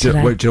for me Do you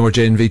today. know where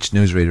Jane Veach,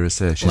 newsreader, is?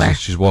 Where?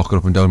 She's walking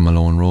up and down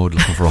Malone Road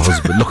looking for a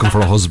husband. looking for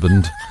a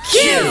husband.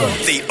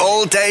 The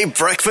All Day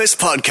Breakfast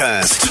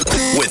Podcast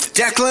with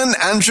Declan,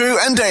 Andrew,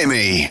 and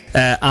Amy.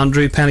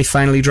 Andrew, penny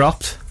finally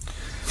dropped.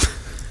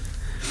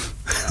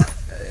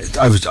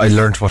 I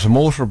learned what a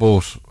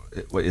motorboat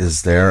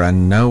is there,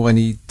 and now I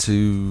need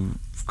to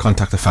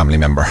contact a family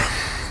member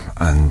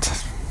and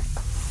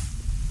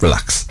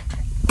relax.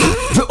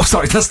 Oh,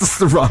 sorry, that's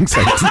the wrong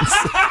sentence.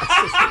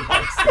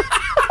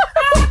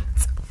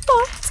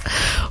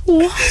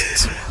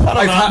 What?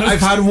 I've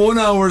had 1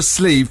 hour's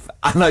sleep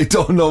and I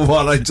don't know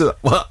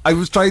what I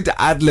was trying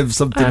to ad-lib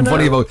something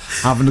funny about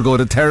having to go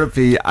to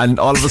therapy, and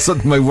all of a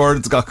sudden my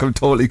words got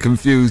totally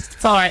confused.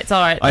 It's alright, it's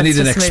alright. I need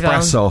an Let's just move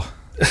on. espresso.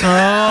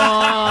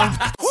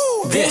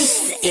 Oh,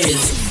 This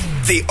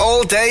is the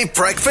All Day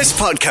Breakfast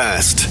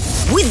Podcast.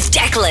 With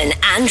Declan,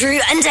 Andrew,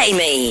 and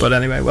Amy. But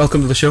anyway,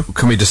 welcome to the show.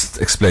 Can we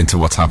just explain to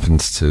what's happened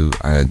to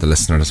the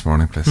listener this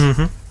morning, please?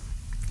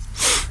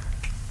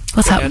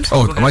 what's happened?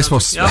 Oh, Go am ahead, I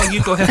supposed to? Andrew. Yeah,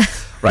 you go ahead.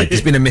 Right,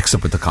 there's been a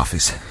mix-up with the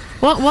coffees.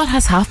 What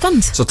has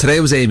happened? So today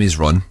was Amy's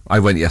run. I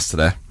went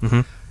yesterday.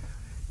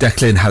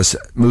 Declan has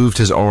moved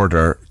his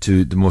order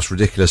to the most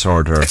ridiculous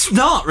order. It's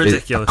not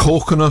ridiculous. A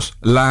coconut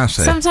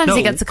latte. Sometimes No.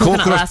 he gets a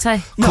coconut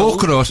latte.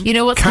 Coconut. You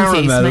know what's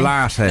confused caramel me?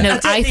 latte. No,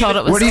 I thought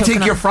it was Where do you think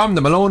coconut. you're from?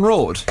 The Malone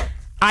Road.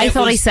 I It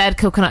thought he was- said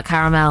coconut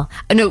caramel.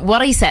 No,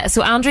 what he said.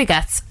 So Andrew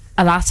gets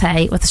a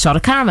latte with a shot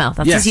of caramel.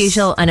 That's Yes. his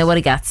usual. I know what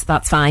he gets.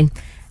 That's fine.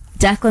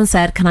 Declan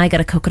said, "Can I get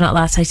a coconut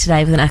latte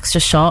today with an extra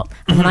shot?"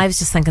 And then I was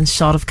just thinking,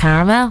 shot of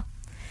caramel.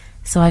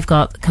 So I've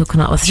got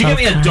coconut with Did you shot give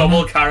me of a caramel.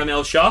 double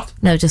caramel shot?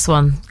 No, just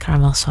one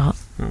caramel shot.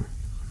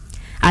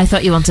 I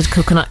thought you wanted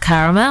coconut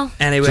caramel.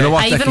 Anyway, Do you know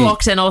what, I even Becky?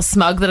 walked in all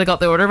smug that I got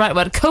the order right. I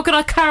went,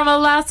 coconut caramel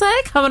latte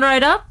coming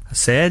right up. I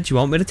said, you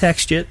want me to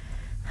text you?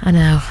 I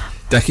know.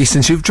 Decky,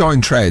 since you've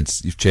joined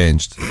Threads, you've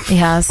changed. He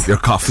has. Your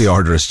coffee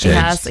order has He changed.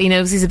 has. He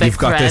knows he's a big You've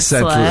got this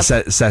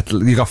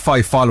celeb. you got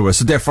 5 followers,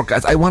 so therefore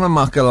I want a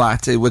mocha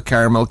latte with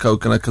caramel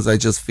coconut because I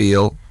just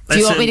feel. Do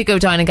you want me to go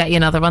down and get you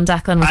another one,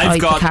 Declan, without I've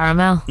got the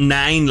caramel?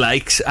 9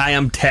 likes. I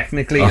am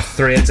technically a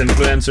Threads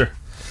influencer.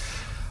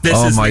 This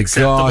Oh is my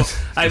acceptable. god!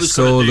 I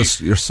was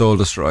You're soul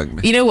destroying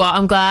me. You know what?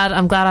 I'm glad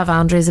I've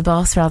Andrew as a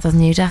boss rather than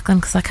you, Declan,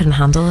 because I couldn't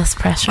handle this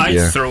pressure. I'd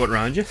Yeah. throw it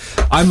around you.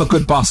 I'm a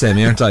good boss,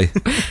 Amy, aren't I?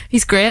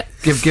 He's great.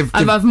 Give.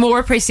 I have more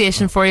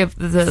appreciation for you.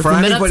 The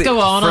minutes go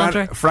on,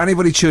 Andrew. For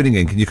anybody tuning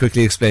in, can you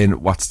quickly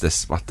explain what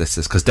this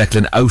is? Because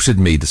Declan outed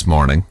me this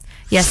morning.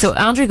 Yeah, so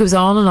Andrew goes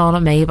on and on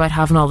at me about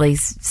having all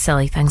these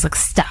silly things like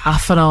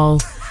staff and all.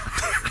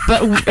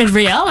 But in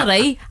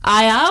reality,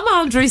 I am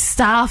Andrew's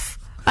staff.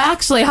 I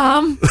actually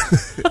am.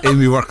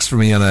 Amy works for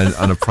me on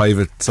a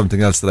private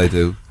something else that I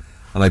do,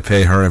 and I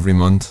pay her every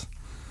month.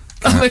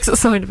 That makes it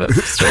sound a bit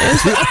strange.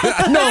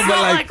 No, but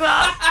like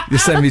that. you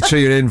send me through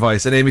your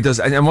invoice, and Amy does.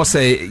 And I must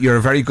say, you're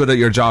very good at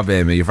your job,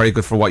 Amy. You're very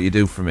good for what you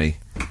do for me.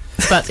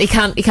 But he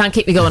can't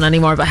keep me going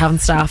anymore by having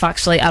staff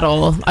actually at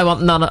all. I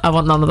want none of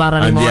that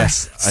And anymore.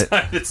 yes,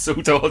 It's so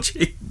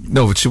dodgy.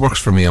 no, but she works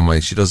for me on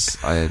she does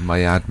my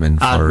admin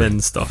Admin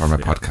stuff, for my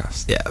yeah.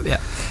 podcast. Yeah.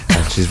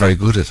 And she's very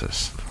good at it.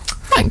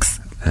 Thanks.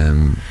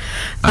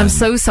 I'm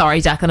so sorry,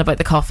 Declan, about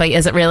the coffee.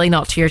 Is it really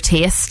not to your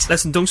taste?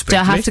 Listen, don't speak Do I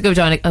to have me. to go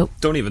down and... Oh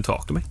Don't even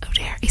talk to me.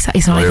 dear.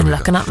 He's not even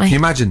looking at Can you me.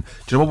 imagine? Do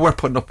you know what we're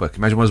putting up with?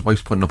 Can you imagine what his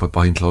wife's putting up with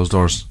behind closed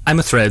doors? I'm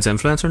a Threads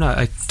influencer now.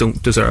 I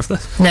don't deserve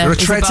this. No, You're a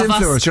he's Threads above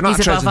us. influencer, you're not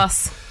He's a above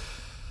Threads us.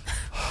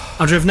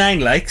 Andrew, have 9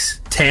 likes,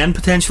 10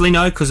 potentially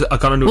now because I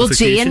got a Well,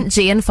 notification.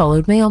 Jane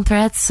followed me on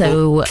Threads,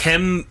 so...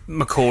 Kim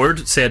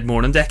McCord said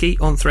morning Decky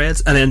on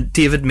Threads, and then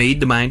David Mead,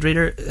 the mind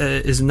reader,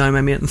 is now my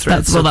mate on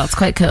Threads. that's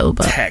quite cool,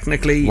 but...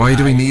 Technically, Why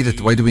do we need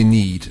it? Why do we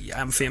need?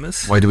 I'm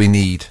famous. Why do we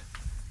need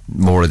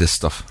more of this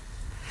stuff?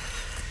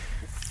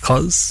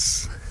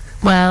 Because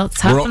Well,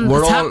 it's We're all- happening, we're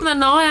it's all- happening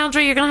now,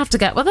 Andrew. You're going to have to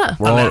get with it.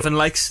 We're all- 11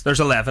 likes. There's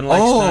 11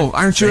 likes. Oh, now.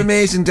 aren't you See?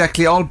 amazing,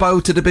 Declan? All bow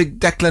to the big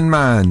Declan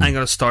man. I'm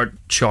going to start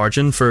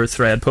charging for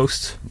thread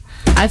posts.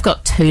 I've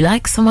got 2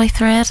 likes on my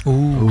thread.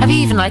 Have you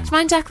even liked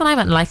mine, Declan? I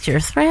went and liked your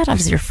thread. I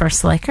was your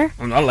first liker.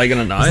 I'm not liking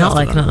it now. He's not after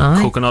liking that it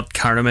now. Coconut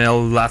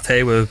caramel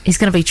latte with... He's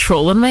going to be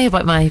trolling me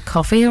about my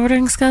coffee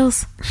ordering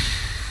skills.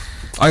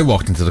 I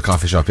walked into the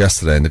coffee shop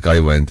yesterday and the guy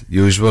went,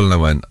 usual, and I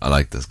went, I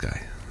like this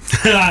guy.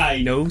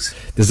 He knows.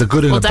 There's a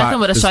good and Well, a bad. Declan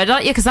would have shouted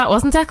at you because that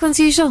wasn't Declan's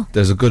usual.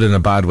 There's a good and a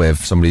bad way of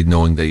somebody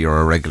knowing that you're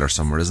a regular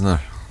somewhere, isn't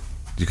there?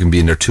 You can be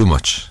in there too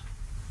much,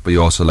 but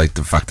you also like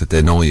the fact that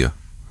they know you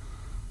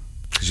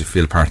because you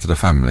feel part of the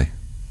family.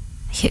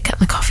 I hate getting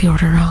the coffee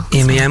order wrong.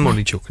 Amy, I'm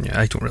only joking you.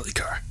 I don't really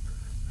care.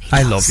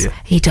 I love you.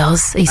 He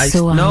does. He's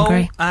so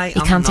angry. He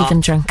can't even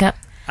drink it.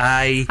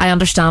 I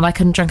understand. I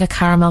couldn't drink a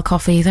caramel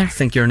coffee either. I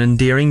think you're an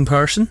endearing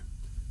person.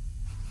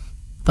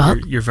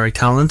 But you're very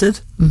talented.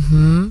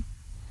 Mm-hmm.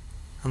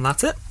 And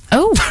that's it.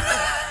 Oh,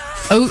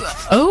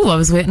 I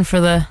was waiting for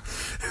the...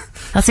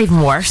 That's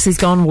even worse. He's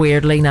gone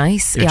weirdly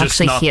nice. You're he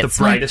just actually not hates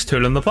the brightest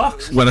tool in the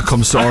box. When it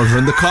comes to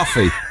ordering the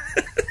coffee.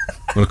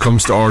 When it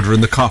comes to ordering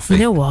the coffee.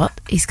 You know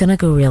what? He's going to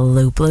go real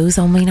low blows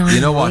on me now.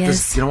 You know what?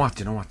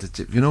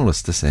 You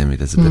noticed this, Amy?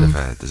 There's a bit of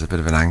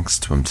an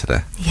angst to him today.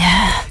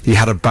 Yeah. He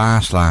had a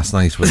bath last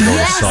night with all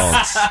the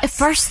salts. At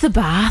first the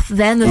bath,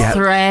 then the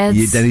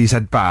threads. Then he's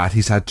had bath.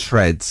 He's had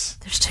treads.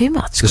 There's too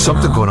much. There's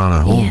something going on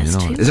at home. Yes,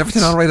 Is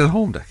everything all right at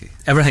home, Decky?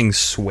 Everything's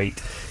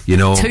sweet.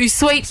 Too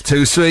sweet.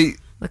 Too sweet.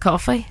 The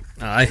coffee.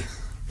 Aye.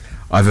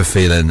 I have a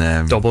feeling.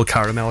 Double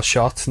caramel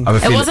shots. It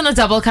wasn't a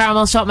double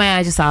caramel shot, mate.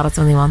 I just added it's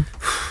only one.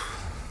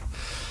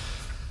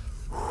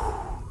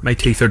 My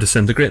teeth are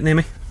disintegrating,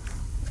 Amy.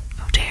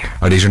 Oh dear.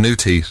 Are these your new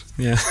teeth?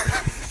 Yeah.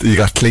 You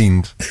got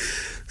cleaned.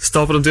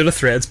 Stop it, I'm doing a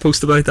Threads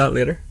post about that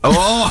later.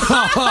 Oh,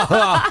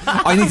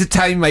 I need to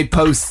time my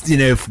posts,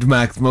 for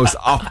the most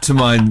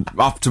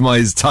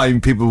optimized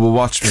time people will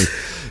watch me.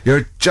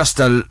 You're just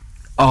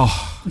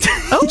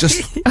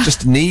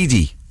just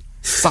needy.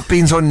 Stop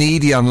being so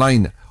needy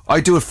online. I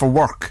do it for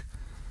work.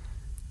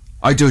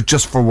 I do it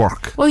just for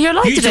work. Well, you're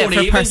allowed to do it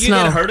for personal.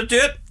 You get her to do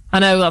it. I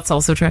know, that's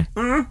also true.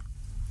 Mm-hmm.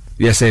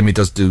 Yes, Amy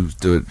does do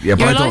it. Yeah,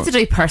 you're allowed to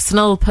do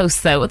personal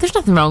posts though. There's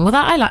nothing wrong with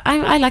that.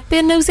 I like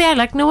being nosy. I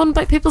like knowing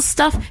about people's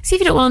stuff. See,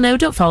 if you don't want to know,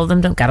 don't follow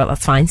them. Don't get it.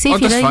 That's fine. See if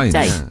you do. Fine.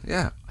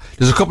 Yeah.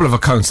 There's a couple of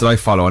accounts that I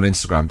follow on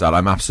Instagram that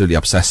I'm absolutely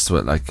obsessed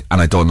with,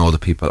 and I don't know the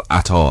people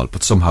at all,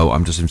 but somehow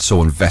I'm just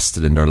so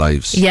invested in their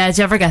lives. Yeah,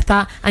 do you ever get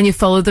that? And you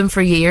followed them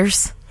for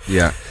years.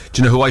 Yeah.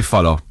 Do you know who I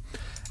follow?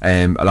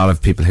 A lot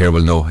of people here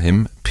will know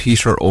him.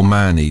 Peter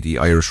O'Mahony, the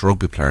Irish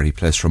rugby player. He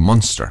plays for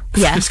Munster.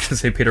 Yeah. I was going to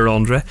say Peter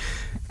Andre.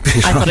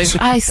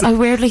 I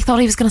weirdly thought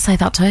he was going to say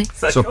that too.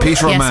 So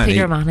Peter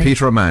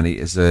O'Mahony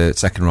is a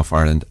second rough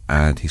Ireland,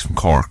 and he's from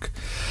Cork,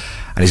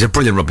 and he's a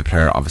brilliant rugby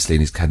player, obviously,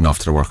 and he's heading off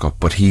to the World Cup.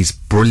 But he's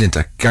brilliant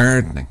at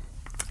gardening.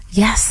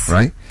 Yes,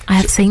 right. I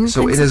have seen.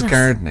 So in his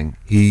gardening,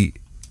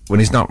 when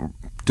he's not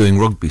doing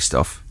rugby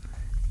stuff,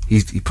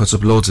 he puts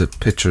up loads of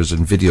pictures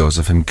and videos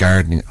of him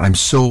gardening. And I'm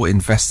so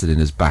invested in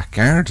his back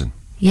garden.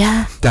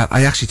 Yeah, that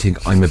I actually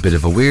think I'm a bit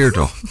of a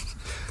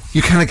weirdo.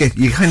 You kind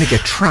of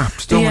get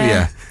trapped, don't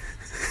you?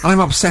 I'm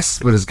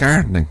obsessed with his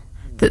gardening.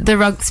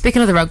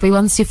 Speaking of the rugby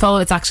ones, do you follow?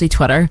 It's actually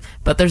Twitter,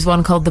 but there's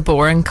one called The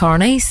Boring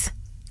Carnies.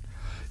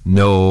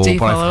 No,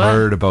 but I've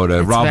heard about it.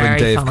 It's Robin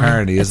Dave funny.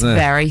 Carney, isn't it?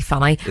 It's very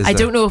funny. I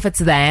don't know if it's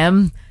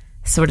them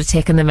sort of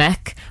taking the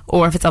mick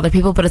or if it's other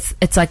people, but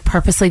it's like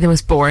purposely the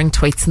most boring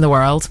tweets in the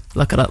world.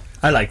 Look at it.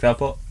 I like that,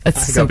 but it's I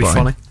think so that'd be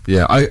funny.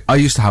 Yeah, I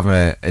used to have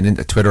a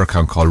Twitter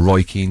account called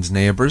Roy Keane's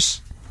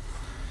Neighbours.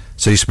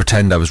 So I used to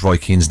pretend I was Roy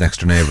Keane's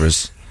next door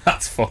neighbours.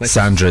 That's funny.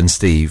 Sandra and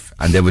Steve,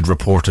 and they would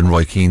report on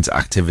Roy Keane's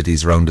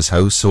activities around his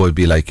house. So it'd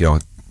be like,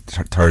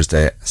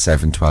 Thursday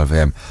 7:12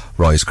 a.m.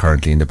 Roy's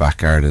currently in the back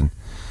garden.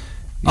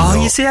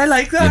 You see, I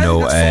like that.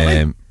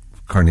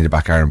 Currently in the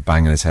back garden,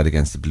 banging his head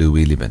against the blue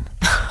wheelie bin,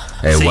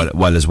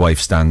 while his wife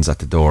stands at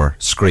the door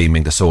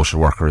screaming the social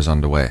worker is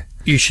on the way.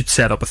 You should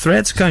set up a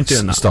Threads account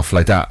doing that. Stuff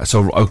like that.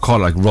 So I would call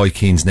it like Roy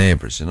Keane's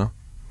Neighbours,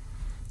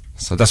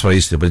 So that's what I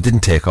used to do, but it didn't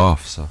take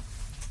off. So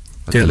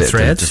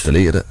Threads. Just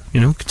deleted it.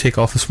 Could take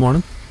off this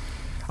morning.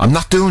 I'm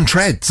not doing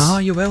Threads. Oh,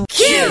 you will.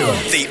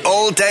 The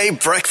All Day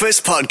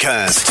Breakfast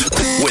Podcast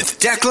with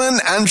Declan,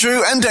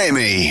 Andrew and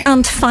Amy.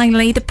 And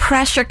finally, the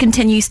pressure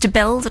continues to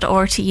build at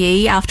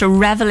RTE after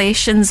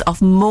revelations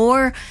of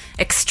more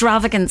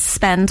extravagant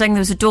spending.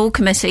 There was a Dole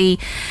committee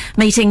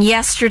meeting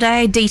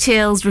yesterday.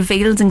 Details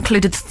revealed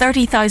included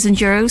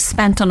 €30,000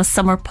 spent on a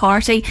summer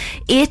party,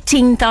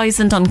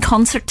 $18,000 on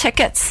concert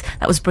tickets.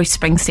 That was Bruce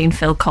Springsteen,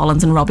 Phil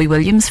Collins and Robbie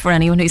Williams, for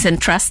anyone who's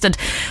interested.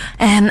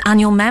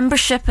 Annual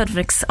membership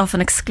of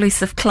an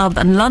exclusive club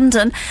in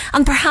London,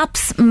 and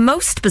perhaps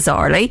most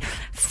bizarrely,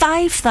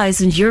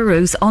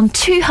 €5,000 on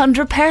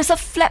 200 pairs of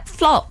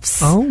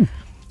flip-flops. Oh.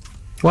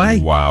 Why?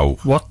 Wow.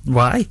 What?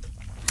 Why?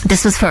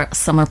 This was for a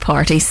summer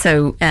party,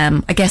 so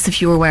I guess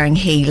if you were wearing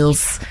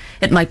heels,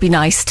 it might be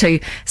nice to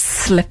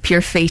slip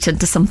your feet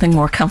into something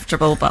more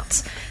comfortable,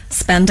 but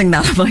spending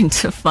that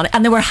amount of money...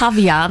 And they were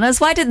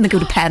Havaianas. Why didn't they go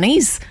to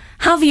Pennies?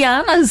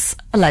 Havaianas,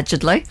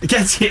 allegedly.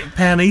 Gets you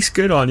pennies,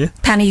 good on you.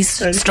 Pennies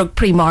struck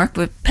Primark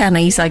with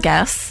pennies, I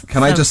guess.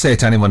 Can I just say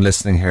to anyone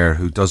listening here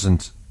who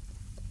doesn't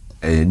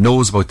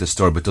knows about this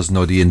story but doesn't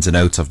know the ins and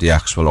outs of the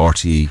actual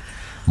RTE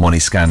money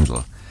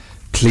scandal,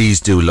 please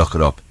do look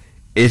it up.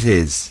 It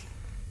is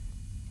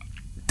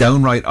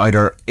downright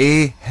either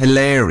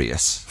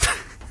hilarious,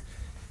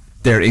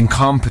 they're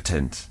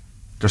incompetent,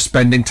 they're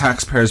spending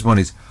taxpayers'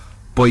 monies,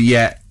 but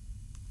yet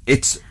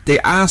they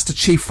asked the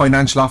chief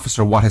financial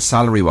officer what his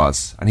salary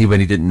was, and he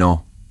didn't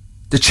know.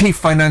 The chief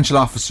financial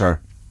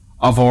officer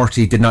of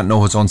RTE did not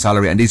know his own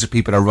salary, and these are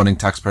people that are running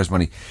taxpayers'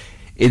 money.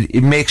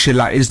 It makes you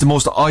laugh. It's the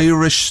most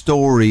Irish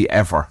story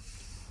ever.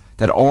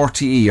 that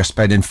RTE are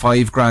spending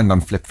 $5,000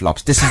 on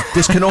flip-flops. This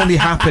can only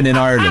happen in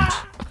Ireland.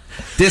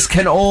 This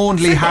can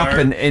only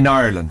happen in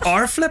Ireland.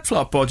 Our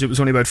flip-flop budget was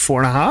only about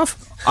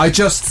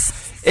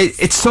 4.5.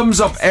 It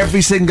sums up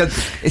every single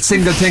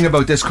thing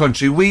about this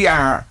country. We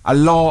are a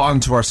law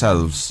unto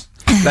ourselves.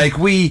 Like,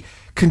 we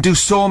can do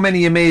so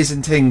many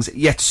amazing things,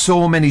 yet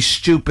so many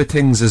stupid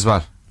things as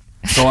well.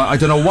 So I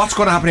don't know what's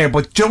going to happen here,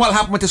 but do you know what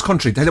happened with this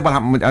country? Tell you what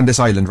happened on this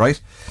island,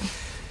 right?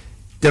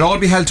 They'll all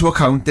be held to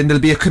account, then there'll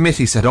be a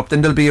committee set up,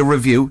 then there'll be a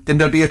review, then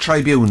there'll be a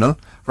tribunal,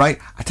 right,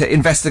 to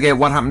investigate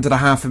what happened to the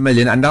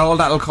 $500,000, and all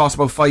that'll cost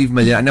about $5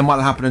 million, and then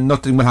what'll happen, and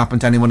nothing will happen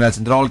to anyone else,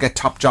 and they'll all get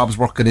top jobs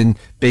working in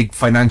big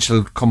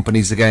financial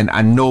companies again,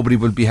 and nobody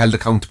will be held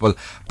accountable.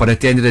 But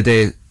at the end of the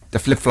day, the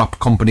flip-flop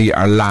company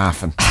are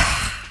laughing.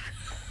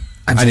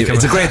 Anyway,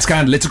 it's a great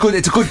scandal. It's a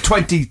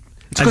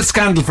good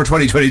scandal for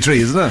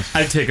 2023, isn't it?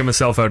 I've taken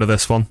myself out of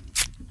this one.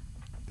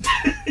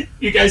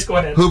 You guys go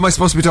ahead. Who am I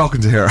supposed to be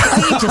talking to here?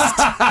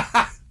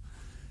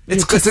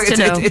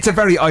 It's a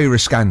very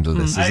Irish scandal,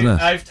 this, isn't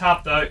it? I've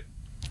tapped out.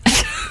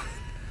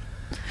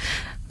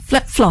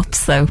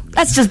 Flip-flops, though.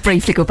 Let's just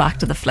briefly go back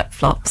to the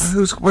flip-flops.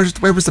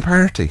 Where was the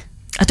party?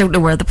 I don't know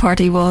where the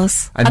party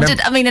was.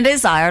 I mean, it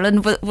is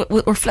Ireland.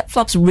 Were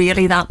flip-flops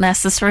really that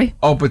necessary?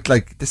 Oh, but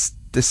like this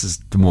is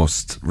the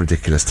most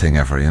ridiculous thing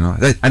ever, you know.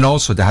 And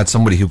also, they had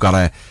somebody who got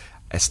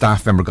a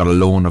staff member got a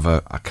loan of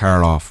a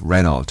car off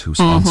Renault who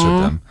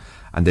sponsored them,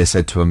 and they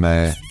said to him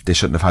they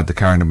shouldn't have had the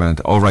car, and they went,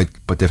 all right,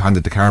 but they've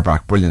handed the car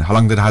back. Brilliant. How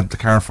long did they have the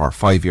car for?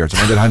 5 years. And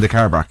when did they hand the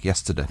car back?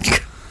 Yesterday.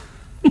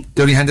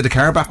 They only handed the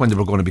car back when they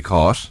were going to be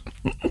caught.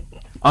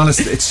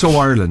 Honestly, it's so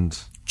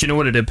Ireland. Do you know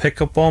what I did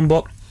pick up on,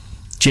 but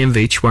Jane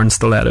Veitch wearing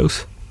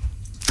stilettos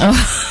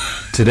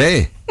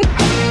today.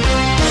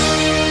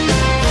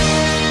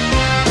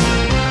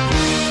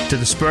 To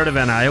the Spirit of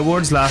NI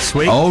Awards last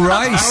week. Oh,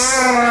 right.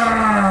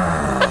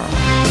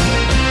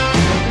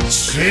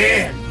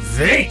 Jane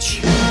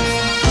Veitch.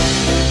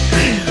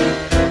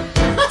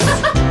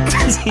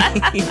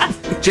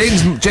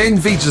 Jane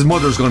Veitch's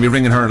mother's going to be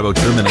ringing her in about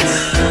 2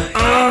 minutes.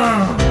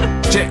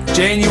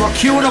 Jane, you were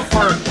queuing up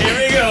for... Here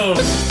we go.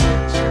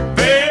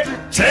 Babe,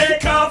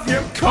 take off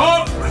your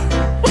coat.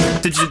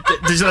 Did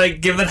you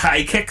like give it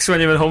high kicks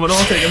when you went home and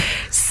all?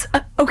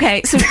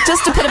 Okay, so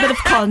just to put a bit of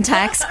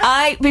context,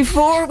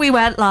 before we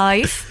went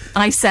live,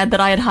 I said that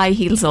I had high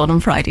heels on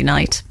Friday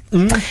night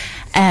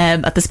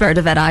at the Spirit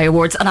of NI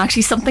Awards, and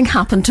actually something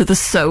happened to the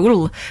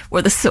sole,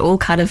 where the sole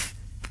kind of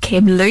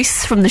came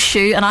loose from the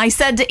shoe, and I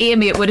said to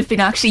Amy it would have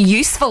been actually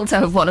useful to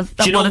have one of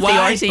the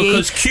RTE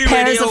because Q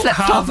pairs Radio of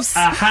flip-flops.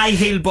 have a high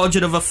heel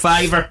budget of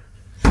 £5.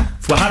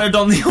 If we had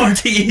done the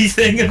RTE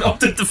thing and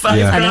upped it to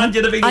 £5,000,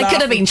 you'd have been laughing. I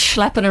could have been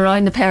schlepping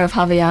around a pair of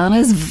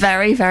Havianas,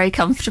 very, very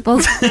comfortable.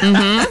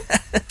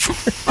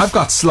 I've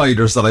got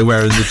sliders that I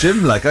wear in the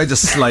gym, like I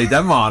just slide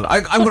them on.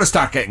 I'm going to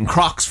start getting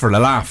Crocs for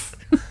the laugh.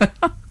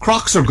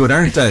 Crocs are good,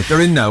 aren't they?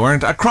 They're in now,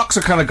 aren't they? Crocs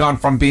are kind of gone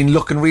from being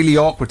looking really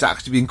awkward to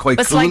actually being quite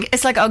cool.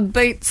 It's like Ugg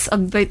boots,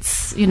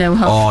 you know,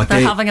 they're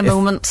having a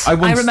moment. I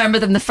remember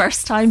them the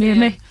first time,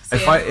 Amy.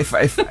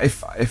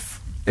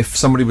 If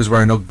somebody was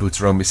wearing Ugg boots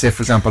around me, say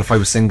for example, if I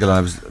was single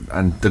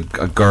and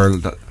a girl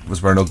that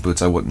was wearing Ugg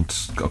boots, I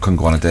couldn't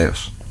go on a date.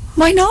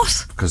 Why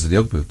not? Because of the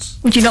Ugg boots.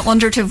 Would you not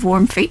want her to have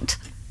warm feet?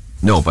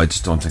 No, but I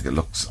just don't think it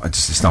looks.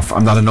 It's not.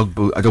 I'm not an Ugg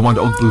boot. I don't want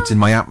Ugg boots in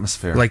my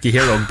atmosphere. Like, you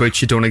hear Ugg boots,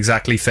 you don't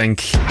exactly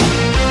think.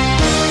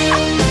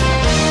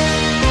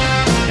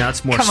 Yeah,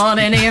 it's more. Come on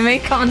in, Amy.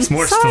 Come on. It's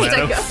more Sorry,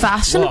 stiletto. like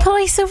fashion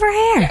police over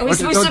here. Are we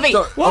supposed to be?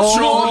 What's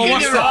wrong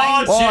with your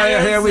eyes?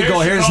 Here we go.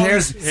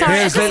 Here's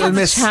little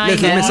Miss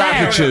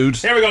Attitude.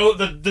 Here we go.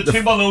 The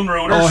two Malone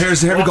Roaders. Oh,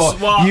 here we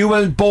go. You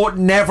will both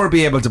never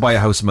be able to buy a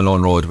house in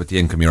Malone Road with the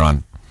income you're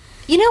on.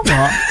 You know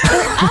what?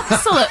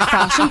 Absolute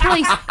fashion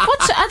police.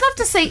 I'd love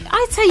to see.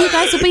 I'd say you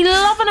guys would be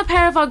loving a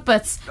pair of Ugg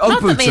boots.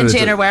 Not that me and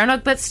Jane are wearing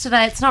Ugg boots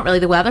today. It's not really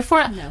the weather for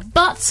it. No.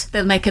 But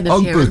they'll make an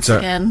appearance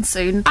again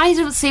soon. I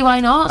don't see why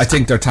not. I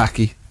think they're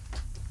tacky.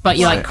 But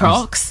you like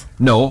Crocs?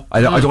 No,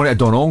 I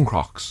don't own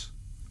Crocs.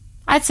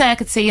 I'd say I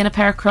could see you in a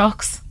pair of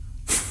Crocs.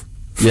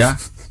 Yeah.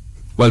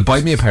 Well,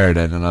 buy me a pair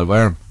then, and I'll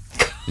wear them.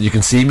 You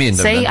can see me in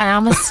them. See, I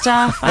am a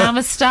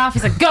staff.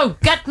 He's like, go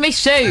get me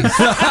shoes.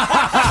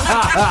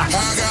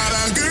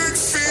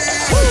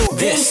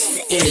 This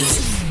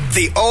is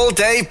the All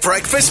Day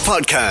Breakfast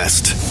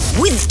Podcast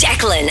with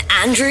Declan,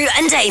 Andrew,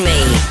 and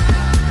Amy.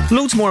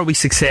 Loads more wee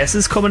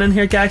successes coming in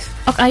here, guys.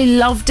 Look, I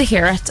love to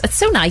hear it. It's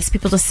so nice,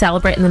 people just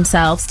celebrating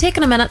themselves,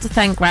 taking a minute to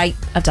think, right,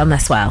 I've done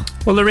this well.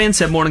 Well, Lorraine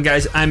said, morning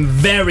guys, I'm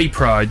very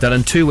proud that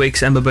in 2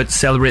 weeks I'm about to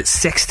celebrate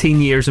 16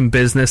 years in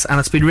business,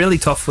 and it's been really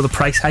tough for the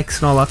price hikes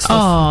and all that stuff.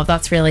 Oh,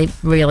 that's really,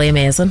 really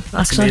amazing.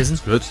 That's actually amazing.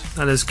 Good.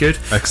 That is good.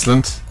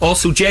 Excellent.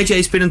 Also,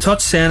 JJ's been in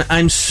touch saying,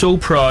 I'm so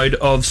proud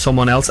of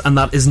someone else, and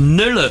that is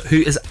Nuala, who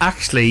is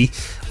actually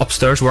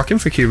upstairs working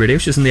for Q Radio.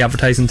 She's in the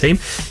advertising team.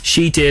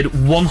 She did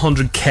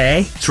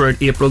 100k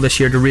throughout April this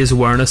year to raise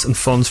awareness and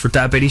funds for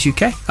Diabetes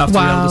UK after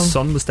her eldest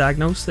son was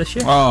diagnosed this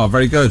year. Oh,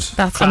 very good.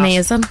 That's class.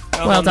 Amazing.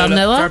 Well done,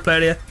 Nuala. Fair play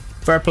to you.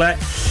 Fair play.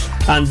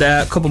 And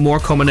a couple more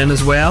coming in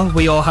as well.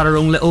 We all had our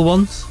own little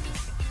ones.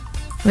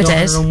 We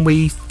did. Our own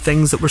wee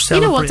things that we're You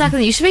celebrating. know what,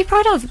 Declan, you should be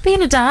proud of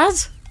being a dad.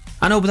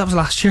 I know, but that was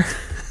last year.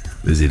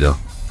 Is he though?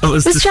 It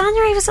was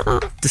January, was it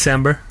not?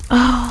 December.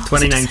 Oh,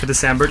 29th of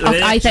December.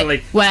 Okay, I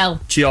think,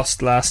 well,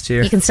 just last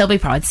year. you can still be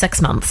proud.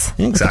 6 months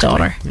with Exactly. a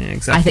daughter. Yeah,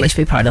 exactly. I think you should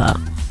be proud of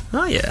that.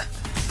 Oh, yeah.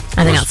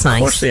 I think that's nice.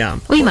 Of course I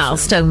am. Wee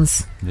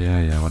milestones.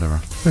 Yeah, whatever.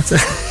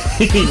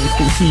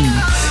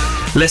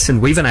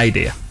 Listen, we've an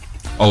idea.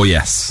 Oh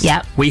yes.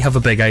 Yeah. We have a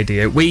big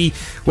idea. We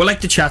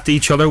like to chat to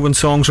each other when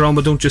songs are on,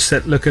 but don't just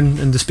sit looking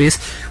into space.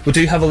 We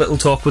do have a little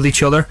talk with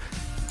each other,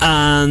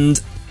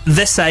 and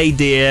this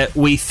idea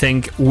we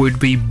think would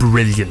be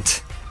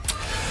brilliant.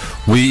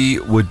 We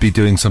would be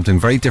doing something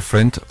very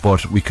different,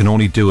 but we can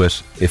only do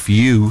it if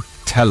you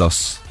tell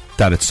us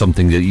that it's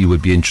something that you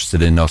would be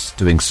interested in us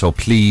doing. So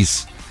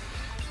please,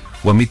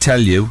 when we tell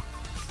you,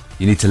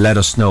 you need to let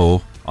us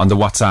know on the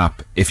WhatsApp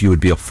if you would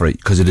be up for it,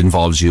 because it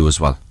involves you as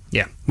well.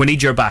 Yeah, we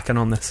need your backing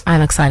on this.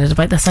 I'm excited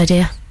about this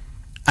idea.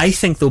 I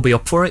think they'll be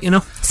up for it, you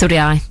know. So do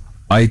I.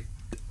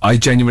 I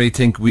genuinely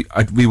think we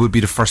would be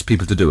the first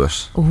people to do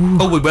it. Ooh.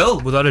 Oh, we will,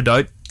 without a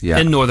doubt. Yeah.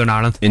 In Northern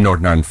Ireland. In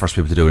Northern Ireland, first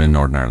people to do it in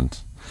Northern Ireland.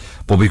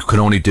 But we can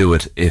only do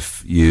it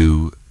if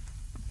you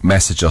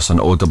message us on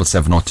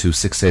 07702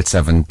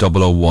 687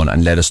 001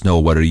 and let us know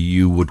whether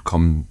you would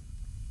come,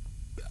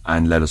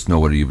 and let us know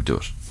whether you would do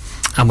it.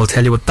 And we'll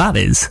tell you what that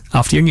is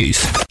after your news.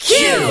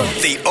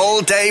 The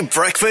All Day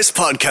Breakfast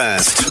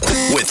Podcast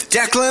with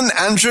Declan,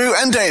 Andrew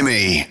and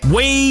Amy.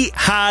 We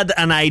had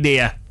an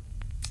idea.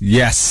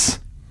 Yes.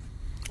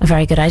 A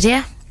very good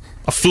idea.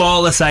 A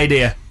flawless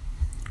idea.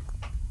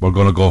 We're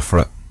going to go for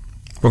it.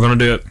 We're going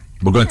to do it.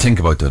 We're going to think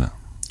about doing it.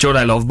 Do you know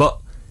what I love? But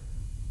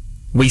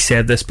we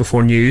said this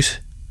before news,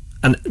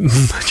 and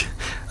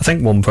I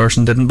think one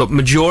person didn't, but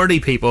majority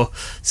people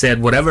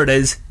said whatever it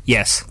is,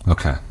 yes.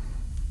 Okay.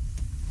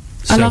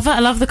 I So love it. I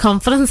love the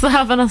confidence they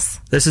have in us.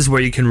 this is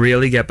where you can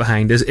really get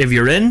behind us. If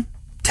you're in,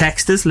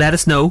 text us, let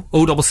us know.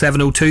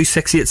 07702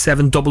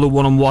 687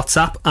 001 on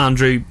WhatsApp.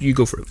 Andrew, you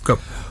go for it. Go.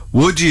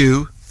 Would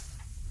you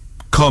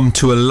come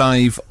to a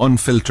live,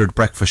 unfiltered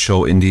breakfast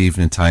show in the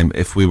evening time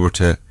if we were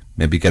to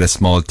maybe get a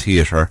small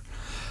theatre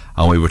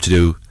and we were to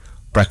do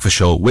breakfast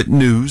show with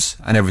news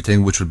and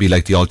everything, which would be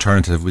like the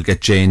alternative? We'll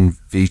get Jane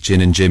Veach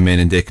in and Jim in,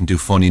 and they can do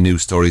funny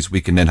news stories.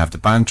 We can then have the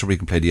banter, we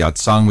can play the odd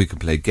song, we can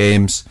play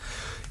games.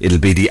 It'll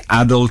be the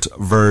adult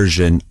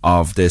version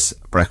of this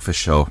breakfast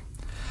show.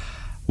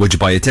 Would you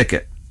buy a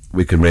ticket?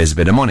 We can raise a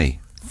bit of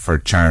money for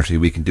charity.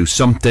 We can do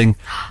something.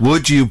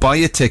 Would you buy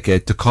a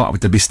ticket to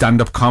there'll be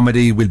stand-up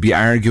comedy, we'll be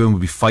arguing,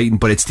 we'll be fighting,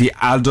 but it's the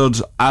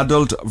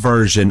adult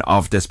version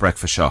of this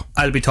breakfast show.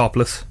 I'll be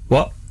topless.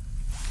 What?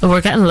 Oh,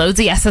 we're getting loads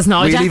of yeses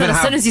now, We'll Declan, even as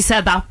have- soon as you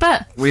said that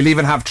bit. We'll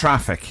even have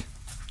traffic.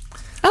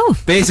 Oh,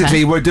 Basically,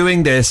 okay. we're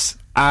doing this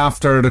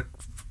after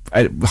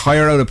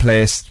hire out a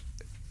place,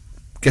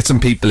 get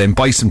some people in,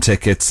 buy some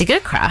tickets, It's a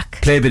good crack.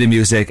 play a bit of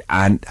music,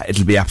 and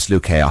it'll be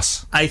absolute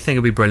chaos. I think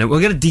it'll be brilliant. We'll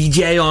get a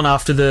DJ on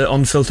after the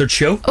Unfiltered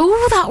show.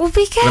 Oh, that would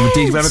be good.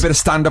 We'll have a bit of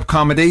stand-up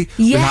comedy.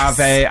 Yes.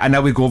 We'll have and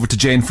now we go over to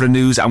Jane for the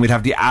news, and we'll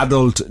have the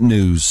adult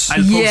news.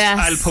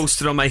 I'll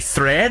post it on my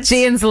thread.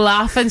 Jane's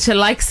laughing. She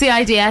likes the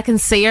idea. I can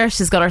see her.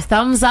 She's got her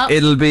thumbs up.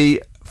 It'll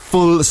be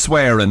full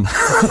swearing.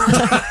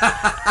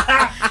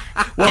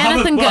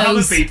 Anything We'll have a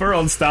goes. beeper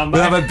on standby.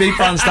 We'll have a beep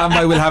on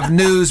standby. We'll have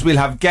news. We'll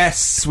have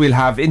guests. We'll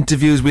have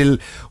interviews. We'll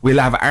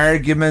have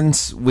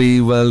arguments.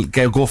 We will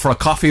go for a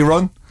coffee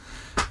run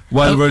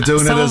while we're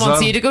doing it Someone as wants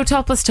well. you to go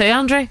topless too,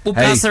 Andrew. Hey.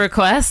 That's a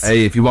request.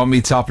 Hey, if you want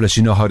me topless,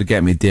 you know how to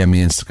get me. DM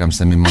me Instagram.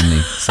 Send me money.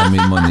 Send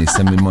me money.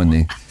 Send me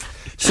money.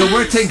 So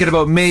we're thinking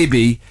about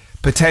maybe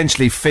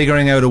potentially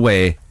figuring out a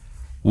way.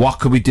 What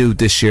could we do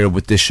this year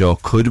with this show?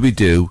 Could we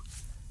do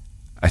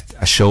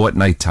a show at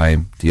night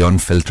time, the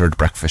Unfiltered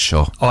Breakfast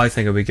Show? Oh, I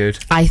think it'll be good.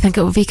 I think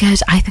it would be good.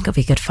 I think it would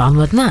be good fun,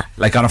 wouldn't it?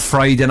 Like on a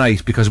Friday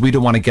night, because we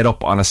don't want to get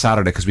up on a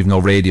Saturday because we've no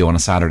radio on a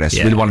Saturday. So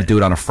Yeah. we'll want to do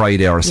it on a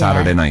Friday or a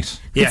Saturday night.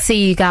 Yeah. Could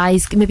see you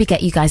guys, maybe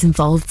get you guys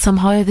involved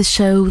somehow with the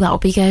show. That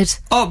would be good.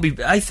 Oh,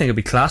 I think it'll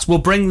be class. We'll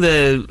bring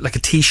a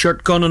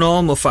t-shirt gun and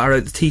all. We'll fire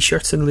out the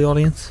t-shirts into the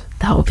audience.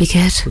 That would be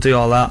good. We'll do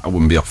all that. I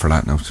wouldn't be up for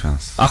that now, to be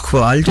honest.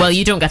 Well, I'll do Well, it.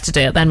 you don't get to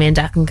do it then. Me and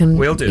Declan can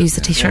We'll do use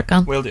it. the t-shirt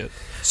gun. We'll do it.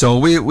 So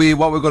we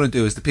what we're going to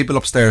do is the people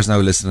upstairs now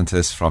listening to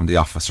this from the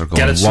office are going,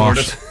 Get it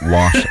sorted.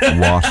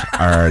 what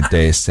are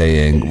they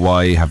saying?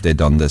 Why have they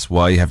done this?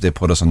 Why have they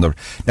put us on the...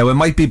 Now, it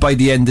might be by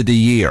the end of the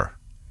year.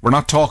 We're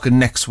not talking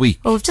next week.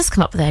 Well, we've just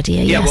come up with the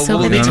idea, yeah, well, so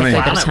we'll maybe need take to a bit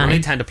plan of it. We'll time.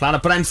 need time to plan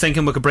it. But I'm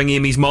thinking we could bring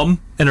Amy's mum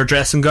in her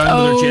dressing gown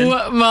with her gin.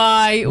 Oh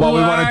my What we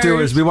want to do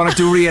is we want to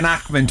do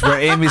reenactment where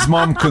Amy's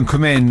mum can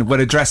come in with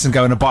a dressing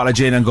gown and a bottle of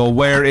gin and go,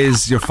 "Where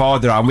is your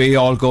father?" And we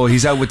all go,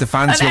 "He's out with the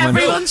fancy And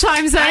woman." everyone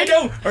chimes in. I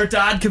know. Her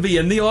dad could be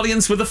in the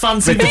audience with the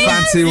fancy With the woman.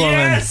 fancy woman.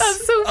 Yes.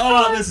 That's so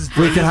Oh, fun. this is We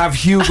brilliant. can have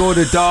Hugo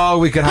the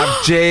dog. We can have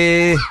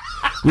Jay.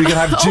 We can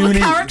have All the Julie.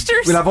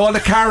 characters? We'll have all the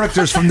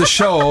characters from the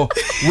show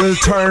will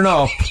turn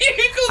up.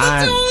 Hugo the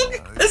And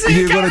dog. Is he a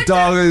Hugo the character?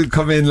 dog will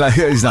come in like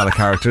he's not a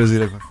character, is he?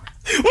 Like,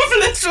 We've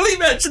literally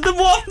mentioned them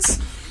once.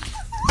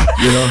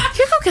 You know?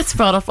 Hugo gets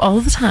brought up all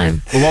the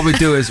time. But what we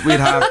do is we'd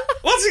have.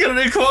 What's he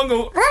gonna do? Come on,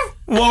 go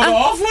walk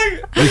off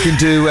like. We can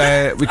do.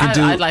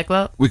 I'd like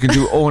that. We can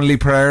do only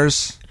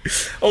prayers.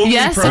 Only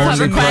Yes, prayers. I've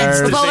had Only requests.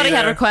 prayers. We've already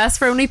had requests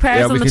for only prayers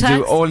Yeah, on we the can do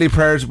text. only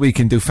prayers. We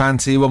can do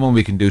fancy woman.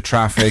 We can do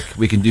traffic.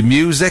 We can do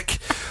music.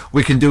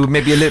 We can do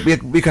maybe a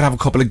little. We could have a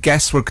couple of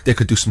guests where they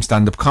could do some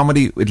stand-up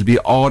comedy. It'll be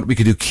odd. We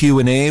could do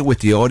Q&A with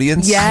the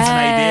audience. Yeah. That's an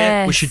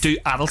idea. We Yes. should do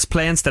adults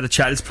play instead of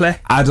child's play.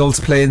 Adults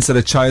play instead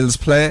of child's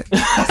play.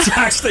 That's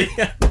actually.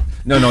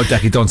 No,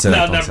 Decky, don't say No,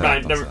 that. Don't never say that,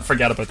 mind. don't Never say that.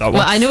 forget about that one.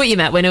 Well, I know what you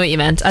meant. We know what you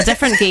meant. A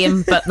different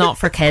game, but not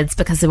for kids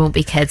because they won't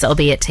be kids. It'll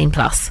be 18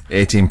 plus.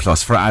 18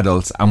 plus for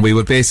adults, and we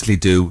would basically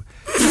do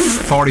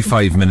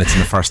 45 minutes in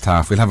the first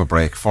half. We'll have a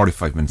break.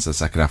 45 minutes in the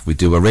second half. We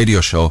do a radio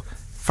show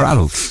for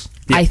adults.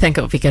 I think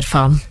it would be good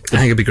fun. I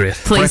think it'd be great.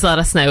 Please let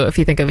us know if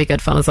you think it would be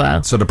good fun as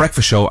well. So the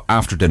breakfast show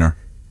after dinner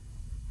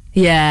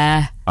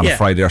Yeah. on Yeah. a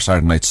Friday or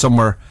Saturday night,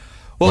 somewhere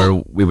where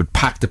we would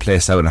pack the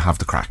place out and have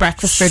the crack.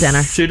 Breakfast for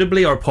dinner.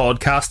 Suitably, our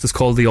podcast is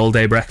called the All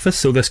Day Breakfast,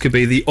 so this could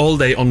be the All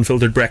Day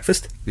Unfiltered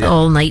Breakfast Yeah.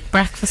 All night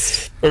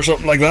breakfast. or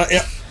something like that.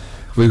 Yeah.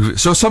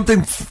 So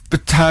something,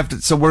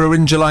 so we're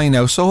in July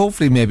now, so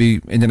hopefully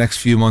maybe in the next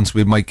few months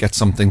we might get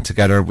something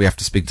together. We have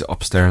to speak to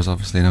upstairs,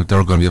 obviously. Now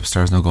they're going to be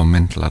upstairs now going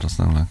mental at us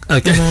now. Like.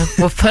 Okay.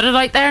 We've put it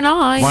out there now.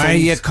 Why are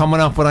you coming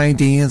up with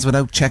ideas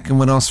without checking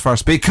with us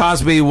first?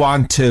 Because we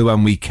want to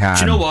and we can.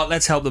 Do you know what?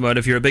 Let's help them out.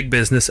 If you're a big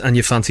business and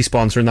you fancy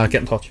sponsoring that,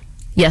 get in touch.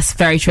 Yes,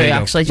 very true. There you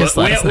go. Actually, just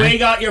we, let us know. we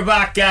got your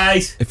back,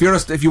 guys. If you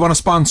want to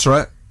sponsor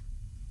it,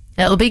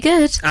 It'll be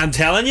good. I'm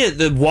telling you,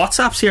 the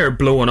WhatsApps here are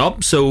blowing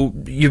up, so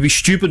you'd be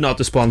stupid not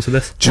to sponsor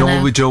this. do you know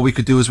I what we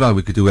could do as well?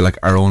 We could do like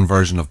our own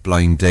version of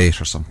Blind Date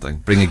or something.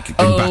 Bring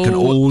back an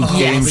old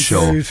game yes.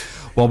 show.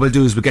 What we'll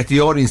do is we'll get the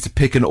audience to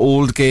pick an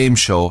old game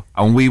show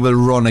and we will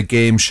run a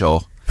game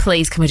show.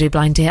 Please, can we do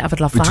blind date? I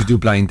would love We that. could do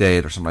Blind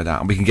Date or something like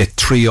that, and we can get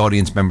 3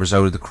 audience members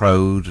out of the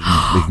crowd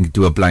and we can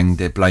do a blind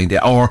date.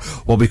 Or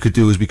what we could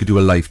do is we could do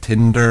a live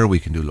Tinder. We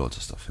can do loads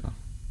of stuff, you know.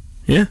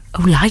 Yeah.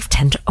 Oh, live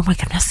Tinder. Oh my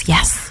goodness,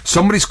 yes.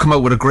 Somebody's come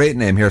out with a great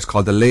name here. It's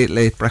called the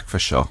Late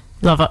Breakfast Show.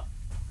 Love it.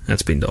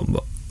 That's been done,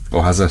 but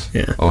Oh, has it?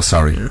 Yeah. Oh,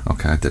 sorry.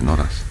 Okay, I didn't know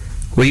that.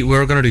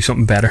 we're going to do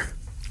something better.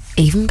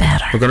 Even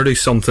better. We're going to do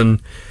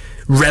something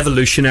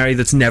revolutionary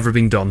that's never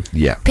been done.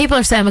 Yeah. People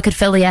are saying we could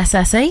fill the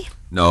SSE.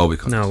 No, we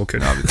couldn't. No, we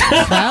couldn't. we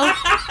couldn't. Well,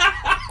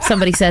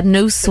 somebody said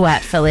no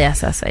sweat, fill the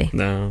SSE.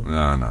 No.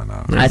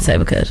 No. I'd say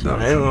we could. No.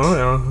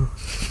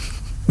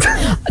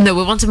 No,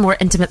 we want a more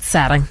intimate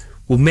setting.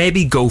 We'll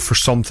maybe go for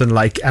something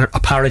like a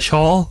parish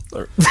hall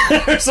or,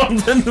 or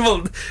something.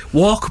 We'll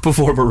walk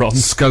before we run.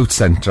 Scout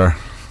Centre.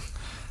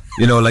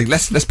 You know, like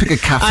let's pick a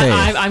cafe.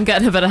 I'm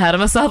getting a bit ahead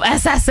of myself.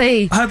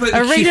 SSE. How about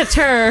Arena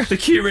tour. The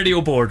Q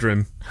Radio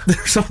boardroom.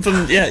 There's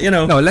something, yeah, you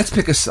know. No, let's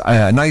pick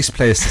a nice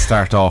place to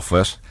start off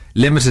with.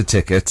 Limited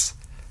tickets,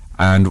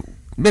 and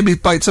maybe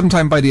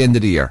sometime by the end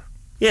of the year.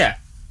 Yeah.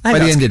 By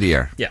the end of the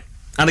year. Yeah.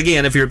 And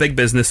again, if you're a big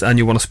business and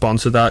you want to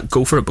sponsor that,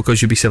 go for it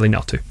because you'd be silly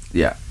not to.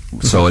 Yeah.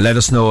 So let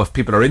us know if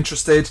people are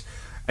interested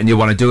and you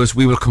want to do it.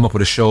 We will come up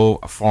with a show,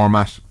 a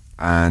format,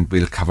 and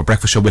we'll have a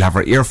breakfast show. We'll have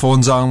our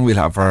earphones on, we'll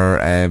have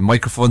our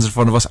microphones in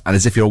front of us, and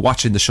as if you're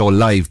watching the show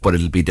live, but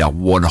it'll be the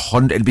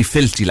 100. It'll be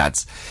filthy,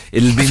 lads.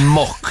 It'll be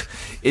muck.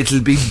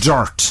 It'll be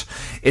dirt.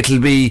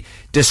 It'll be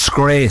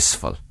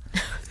disgraceful.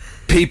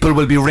 People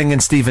will be ringing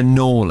Stephen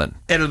Nolan.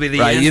 It'll be the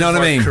Right, end you know of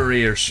what our I mean?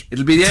 careers.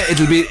 It'll be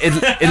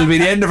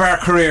the end of our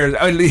careers.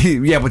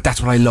 Yeah, but that's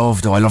what I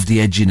love, though. I love the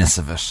edginess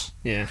of it.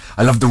 Yeah.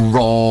 I love the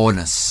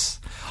rawness.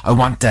 I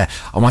want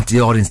the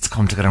audience to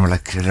come together and we're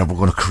like, we're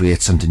going to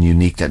create something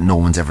unique that no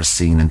one's ever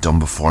seen and done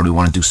before. We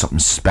want to do something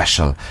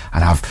special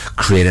and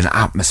create an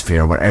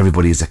atmosphere where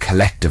everybody is a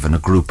collective and a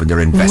group and they're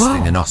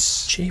investing in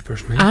us.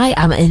 Cheapers, man. I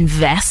am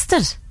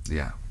invested.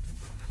 Yeah.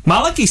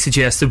 Malachi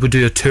suggested we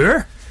do a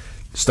tour.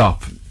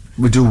 Stop.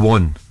 We do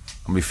one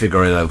and we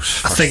figure it out.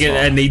 I think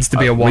it needs to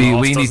be a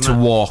one-off. We need to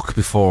walk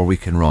before we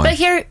can run. But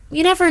here,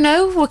 you never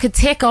know. We could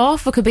take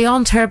off. We could be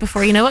on tour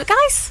before you know it,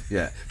 guys.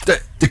 Yeah.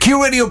 The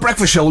Q Radio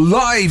Breakfast Show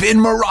live in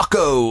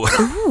Morocco.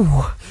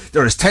 Ooh.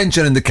 There is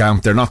tension in the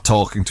camp. They're not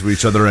talking to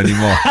each other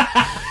anymore.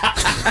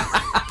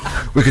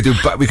 we could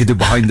do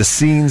behind the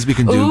scenes. We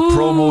can do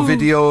promo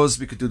videos.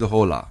 We could do the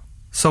whole lot.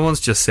 Someone's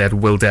just said,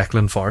 "Will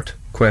Declan fart?"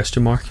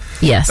 Question mark.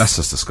 Yes. That's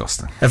just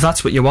disgusting. If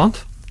that's what you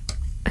want,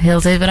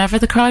 He'll do whatever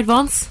the crowd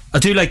wants. I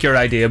do like your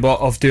idea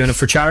of doing it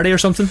for charity or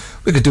something.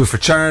 We could do it for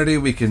charity.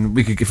 We could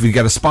if we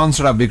get a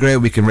sponsor, that'd be great.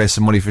 We can raise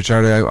some money for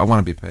charity. I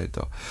want to be paid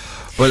though.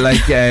 But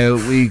like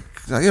you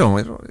know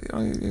what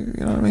I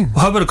mean. Well,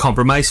 how about a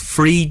compromise?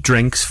 Free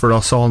drinks for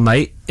us all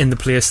night in the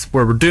place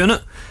where we're doing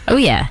it. Oh,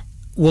 yeah.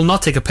 We'll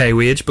not take a pay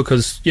wage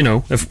because, you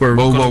know, if we're...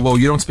 Whoa,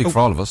 you don't speak for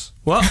all of us.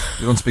 What?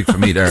 You don't speak for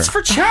me there. It's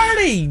for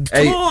charity.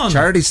 Come on.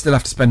 Charities still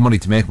have to spend money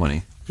to make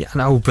money. Yeah,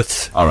 no,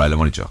 but... Alright, I'm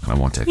only joking. I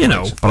won't take it. You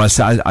know. But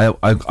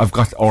I've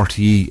got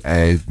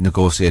RTE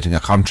negotiating a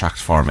contract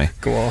for me.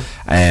 Go on.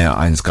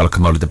 And it's got to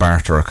come out of the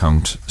barter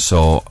account.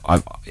 So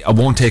I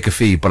won't take a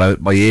fee,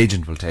 but my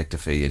agent will take the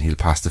fee and he'll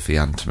pass the fee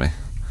on to me.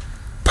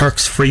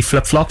 perks, free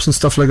flip-flops and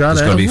stuff like that.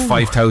 There's going to be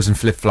 5,000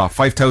 flip-flops,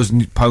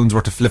 £5,000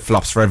 worth of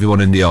flip-flops for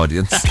everyone in the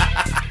audience.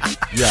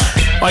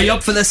 Yeah. Are you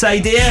up for this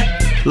idea?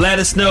 Let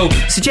us know.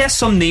 Suggest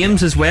some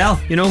names as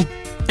well, you know.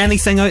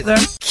 Anything out there?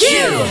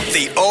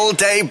 The All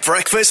Day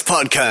Breakfast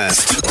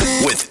Podcast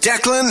with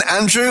Declan,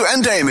 Andrew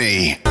and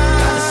Amy.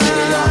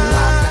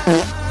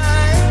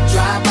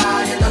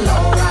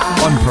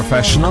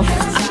 Unprofessional.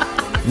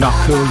 Not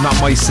cool,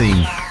 not my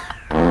scene.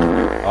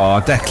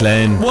 Oh,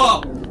 Declan.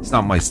 What? It's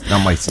not my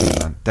scene,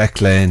 man.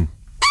 Declan.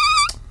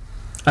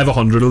 I have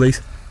 100 of these.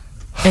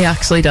 He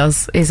actually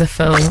does. He's a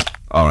full.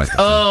 Alright.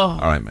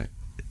 Alright, mate.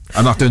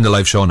 I'm not doing the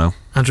live show now.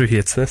 Andrew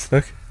hates this,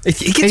 look.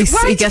 He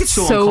gets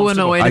so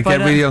annoyed I about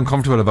get really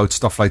uncomfortable about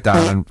stuff like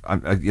that,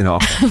 and you know.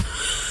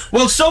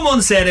 Well,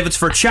 someone said if it's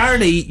for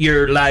charity,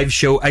 your live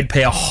show, I'd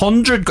pay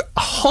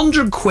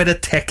 100 quid a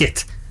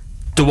ticket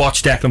to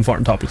watch Declan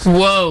Fortin topless.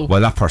 Whoa.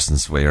 Well, that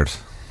person's weird.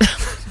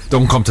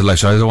 Don't come to the live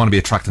show. I don't want to be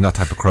attracting that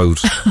type of crowd.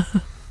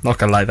 Not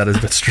gonna lie, that is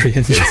a bit strange.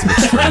 It's a bit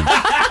strange.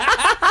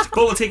 But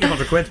we'll take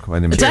 100 quid.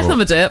 Declan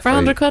would do it for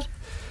 100 quid.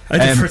 I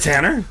did for a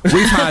tenner.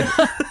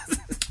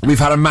 We've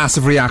had a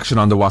massive reaction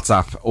on the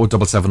WhatsApp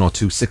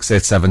 07702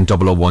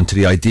 687 001 to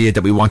the idea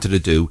that we wanted to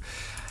do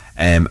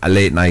a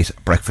late night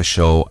breakfast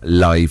show,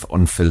 live,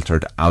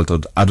 unfiltered,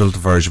 adult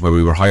version, where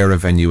we will hire a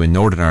venue in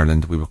Northern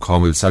Ireland. We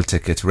will sell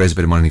tickets, raise a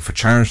bit of money for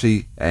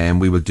charity, and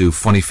we will do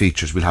funny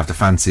features. We'll have the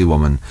fancy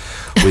woman.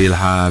 We'll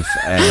have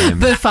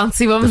the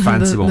fancy woman. The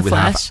fancy woman. We'll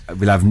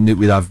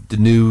have the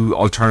new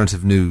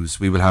alternative news.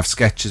 We will have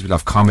sketches. We'll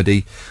have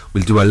comedy.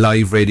 We'll do a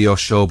live radio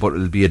show, but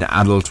it'll be an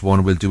adult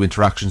one. We'll do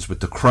interactions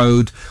with the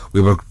crowd.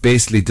 We will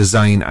basically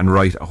design and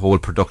write a whole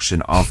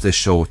production of this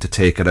show to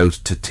take it out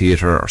to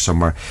theatre or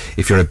somewhere.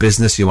 If you're a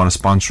business, you want to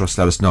sponsor us,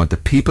 let us know. The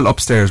people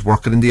upstairs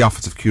working in the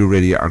office of Q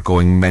Radio are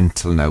going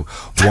mental now.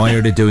 Why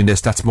are they doing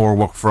this? That's more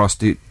work for us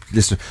to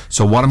listen.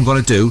 So what I'm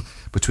going to do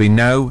between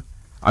now,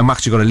 I'm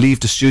actually going to leave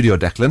the studio,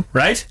 Declan.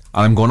 Right.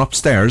 And I'm going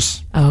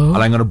upstairs. Oh.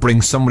 And I'm going to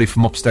bring somebody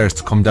from upstairs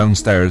to come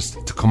downstairs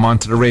to come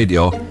onto the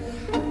radio,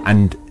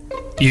 and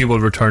you will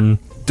return.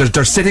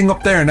 They're sitting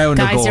up there now, and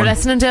guys, they're going, you're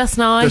listening to us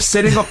now. They're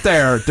sitting up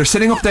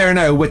there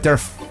now with their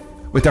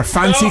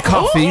fancy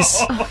coffees,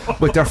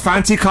 with their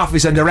fancy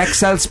coffees and their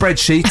Excel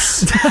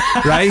spreadsheets,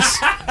 right?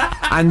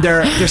 And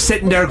they're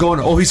sitting there going,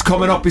 "Oh, he's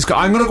coming up.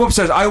 I'm going to go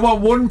upstairs. I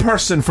want one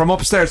person from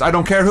upstairs. I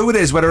don't care who it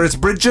is, whether it's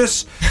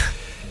Bridget,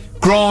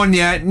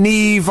 Grania,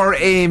 Neve or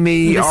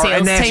Amy or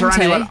Annette or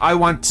anyone. I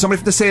want somebody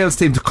from the sales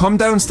team to come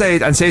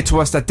downstage and say to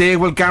us that they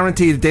will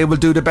guarantee that they will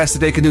do the best that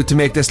they can do to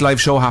make this live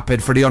show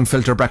happen for the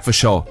Unfiltered Breakfast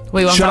Show."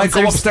 Should I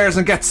go upstairs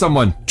and get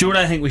someone? Do you know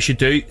what I think we should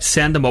do?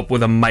 Send them up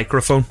with a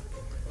microphone.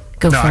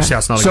 That's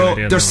not a so good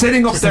idea, they're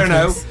sitting up there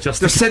now.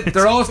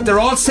 They're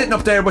all sitting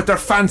up there with their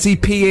fancy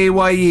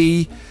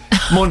PAYE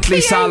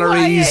monthly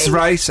salaries,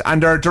 right?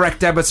 And their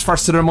direct debits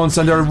first of their months,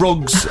 and their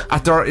rugs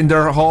in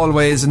their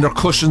hallways, and their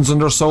cushions on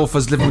their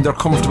sofas, living their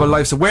comfortable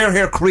lives. So we're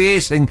here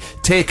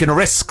taking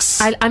risks.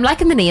 I'm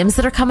liking the names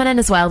that are coming in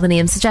as well. The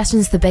name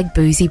suggestions: the Big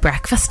Boozy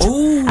Breakfast.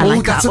 I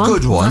like that's that a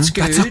good one.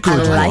 That's a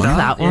good one. I like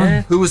that one.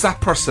 Yeah. Who was that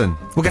person?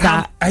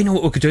 I know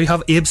what we could do.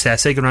 Have Abe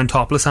Sessig going around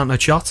topless and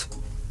out shots.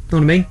 You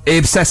know what I mean?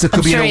 Abe Sessa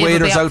could be in a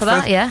waiter's outfit.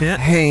 That, yeah.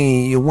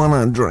 Hey, you want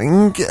a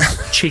drink?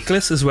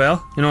 Cheekless as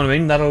well. You know what I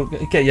mean? That'll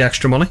get you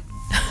extra money.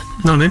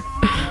 You know what I mean?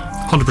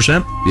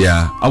 100%.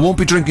 Yeah, I won't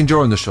be drinking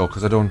during the show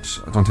because I don't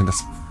think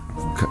that's,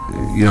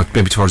 you know,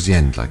 maybe towards the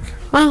end, like.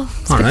 Well,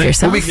 speak for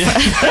yourself.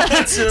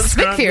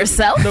 Speak for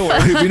yourself. No,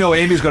 we know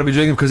Amy's going to be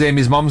drinking because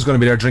Amy's mum's going to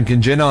be there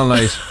drinking gin all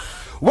night.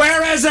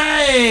 Where is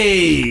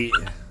he?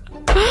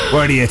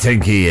 Where do you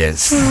think he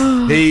is?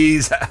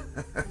 He's.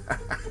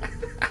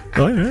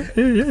 Oh, yeah.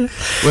 He's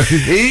with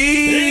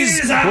his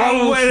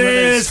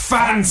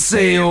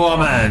fancy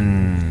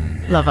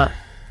woman. Love it.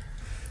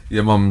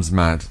 Your mum's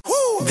mad.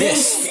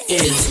 This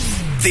is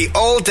the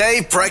All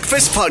Day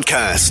Breakfast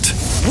Podcast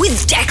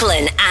with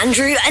Declan,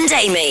 Andrew and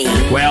Amy.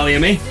 Well,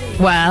 Amy.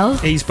 Well,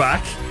 he's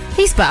back.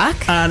 He's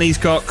back. And he's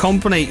got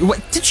company.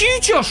 Did you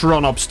just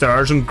run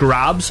upstairs and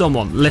grab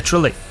someone?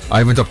 Literally.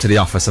 I went up to the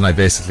office and I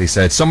basically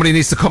said, somebody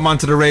needs to come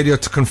onto the radio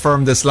to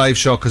confirm this live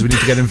show because we need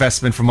to get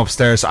investment from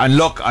upstairs. And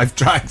look, I've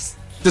tried.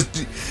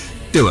 Just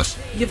do it.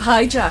 You've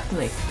hijacked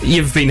me.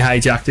 You've been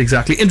hijacked,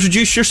 exactly.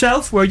 Introduce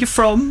yourself. Where are you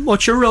from?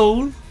 What's your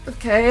role?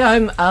 Okay,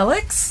 I'm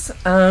Alex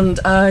and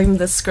I'm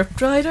the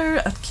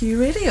scriptwriter at Q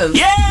Radio.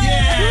 Yay!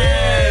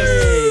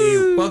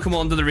 Welcome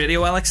on to the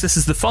radio, Alex. This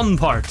is the fun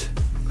part.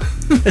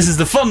 This is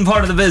the fun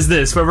part of the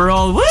business where we're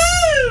all woo!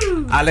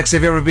 Alex,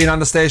 have you ever been on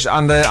the stage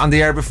on the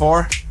air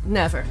before?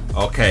 Never.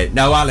 Okay,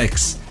 now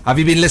Alex, have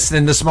you been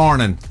listening this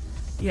morning?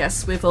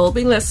 Yes, we've all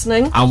been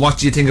listening. And what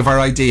do you think of our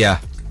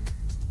idea?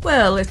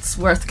 Well, it's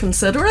worth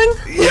considering.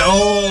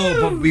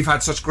 But we've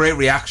had such great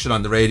reaction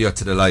on the radio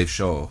to the live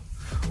show.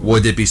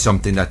 Would it be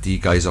something that the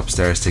guys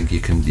upstairs think you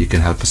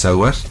can help us out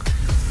with?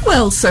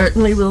 Well,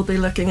 certainly we'll be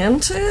looking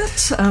into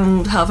it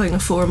and having a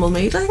formal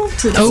meeting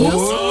to discuss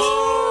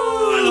it.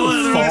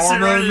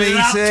 formal meeting.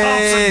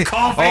 laptops and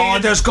coffee. Oh,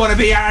 there's going to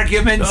be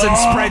arguments and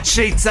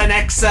spreadsheets and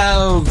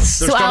Excels.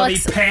 There's going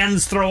Alex, to be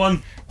pens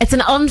throwing. it's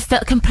an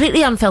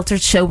completely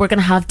unfiltered show. We're going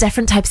to have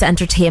different types of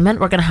entertainment.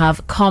 We're going to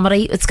have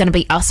comedy. It's going to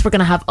be us. We're going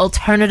to have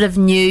alternative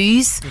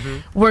news.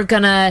 We're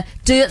going to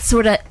do it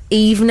sort of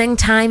evening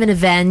time in a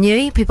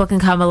venue. People can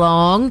come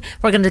along.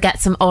 We're going to get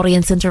some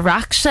audience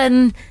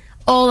interaction,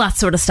 all that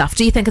sort of stuff.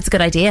 Do you think it's a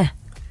good idea?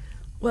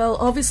 Well,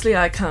 obviously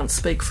I can't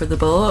speak for the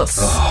boss,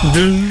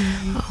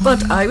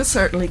 but I would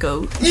certainly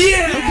go.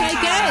 Yeah! Okay,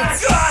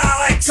 good. Come on,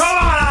 Alex! Come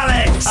on,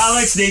 Alex!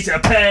 Alex needs a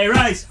pay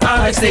rise.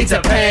 Alex needs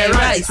a pay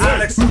rise.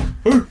 Alex.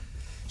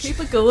 Keep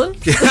it going.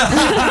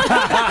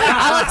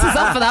 Alex is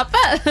up for that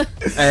bit.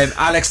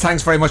 Alex,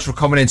 thanks very much for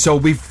coming in. So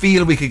we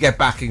feel we could get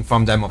backing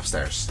from them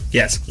upstairs.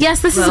 Yes. Yes,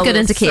 this is a good We'll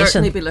indication.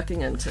 certainly be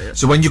looking into it.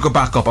 So when you go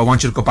back up, I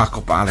want you to go back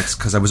up, Alex,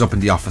 because I was up in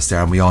the office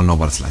there, and we all know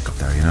what it's like up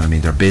there. You know what I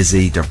mean? They're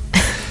busy.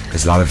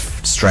 There's a lot of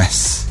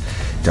stress.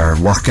 They're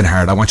working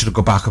hard. I want you to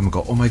go back up and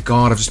go, oh my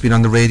God, I've just been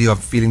on the radio. I'm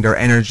feeling their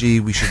energy.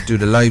 We should do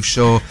the live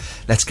show.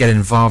 Let's get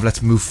involved.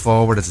 Let's move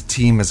forward as a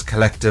team, as a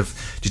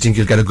collective. Do you think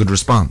you'll get a good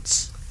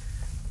response?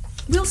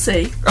 We'll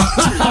see. It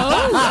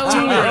would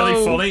be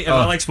really funny if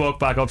Alex walked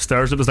back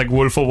upstairs. It was like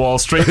Wolf of Wall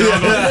Street.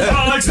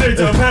 Alex needs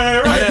a pay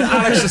rise. And then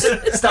Alex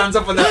just stands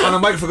up on a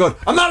microphone going,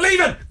 I'm not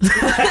leaving!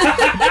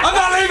 I'm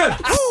not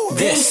leaving!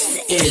 This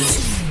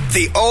is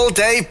the All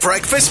Day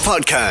Breakfast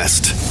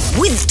Podcast.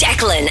 With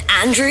Declan,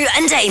 Andrew,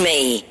 and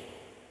Amy.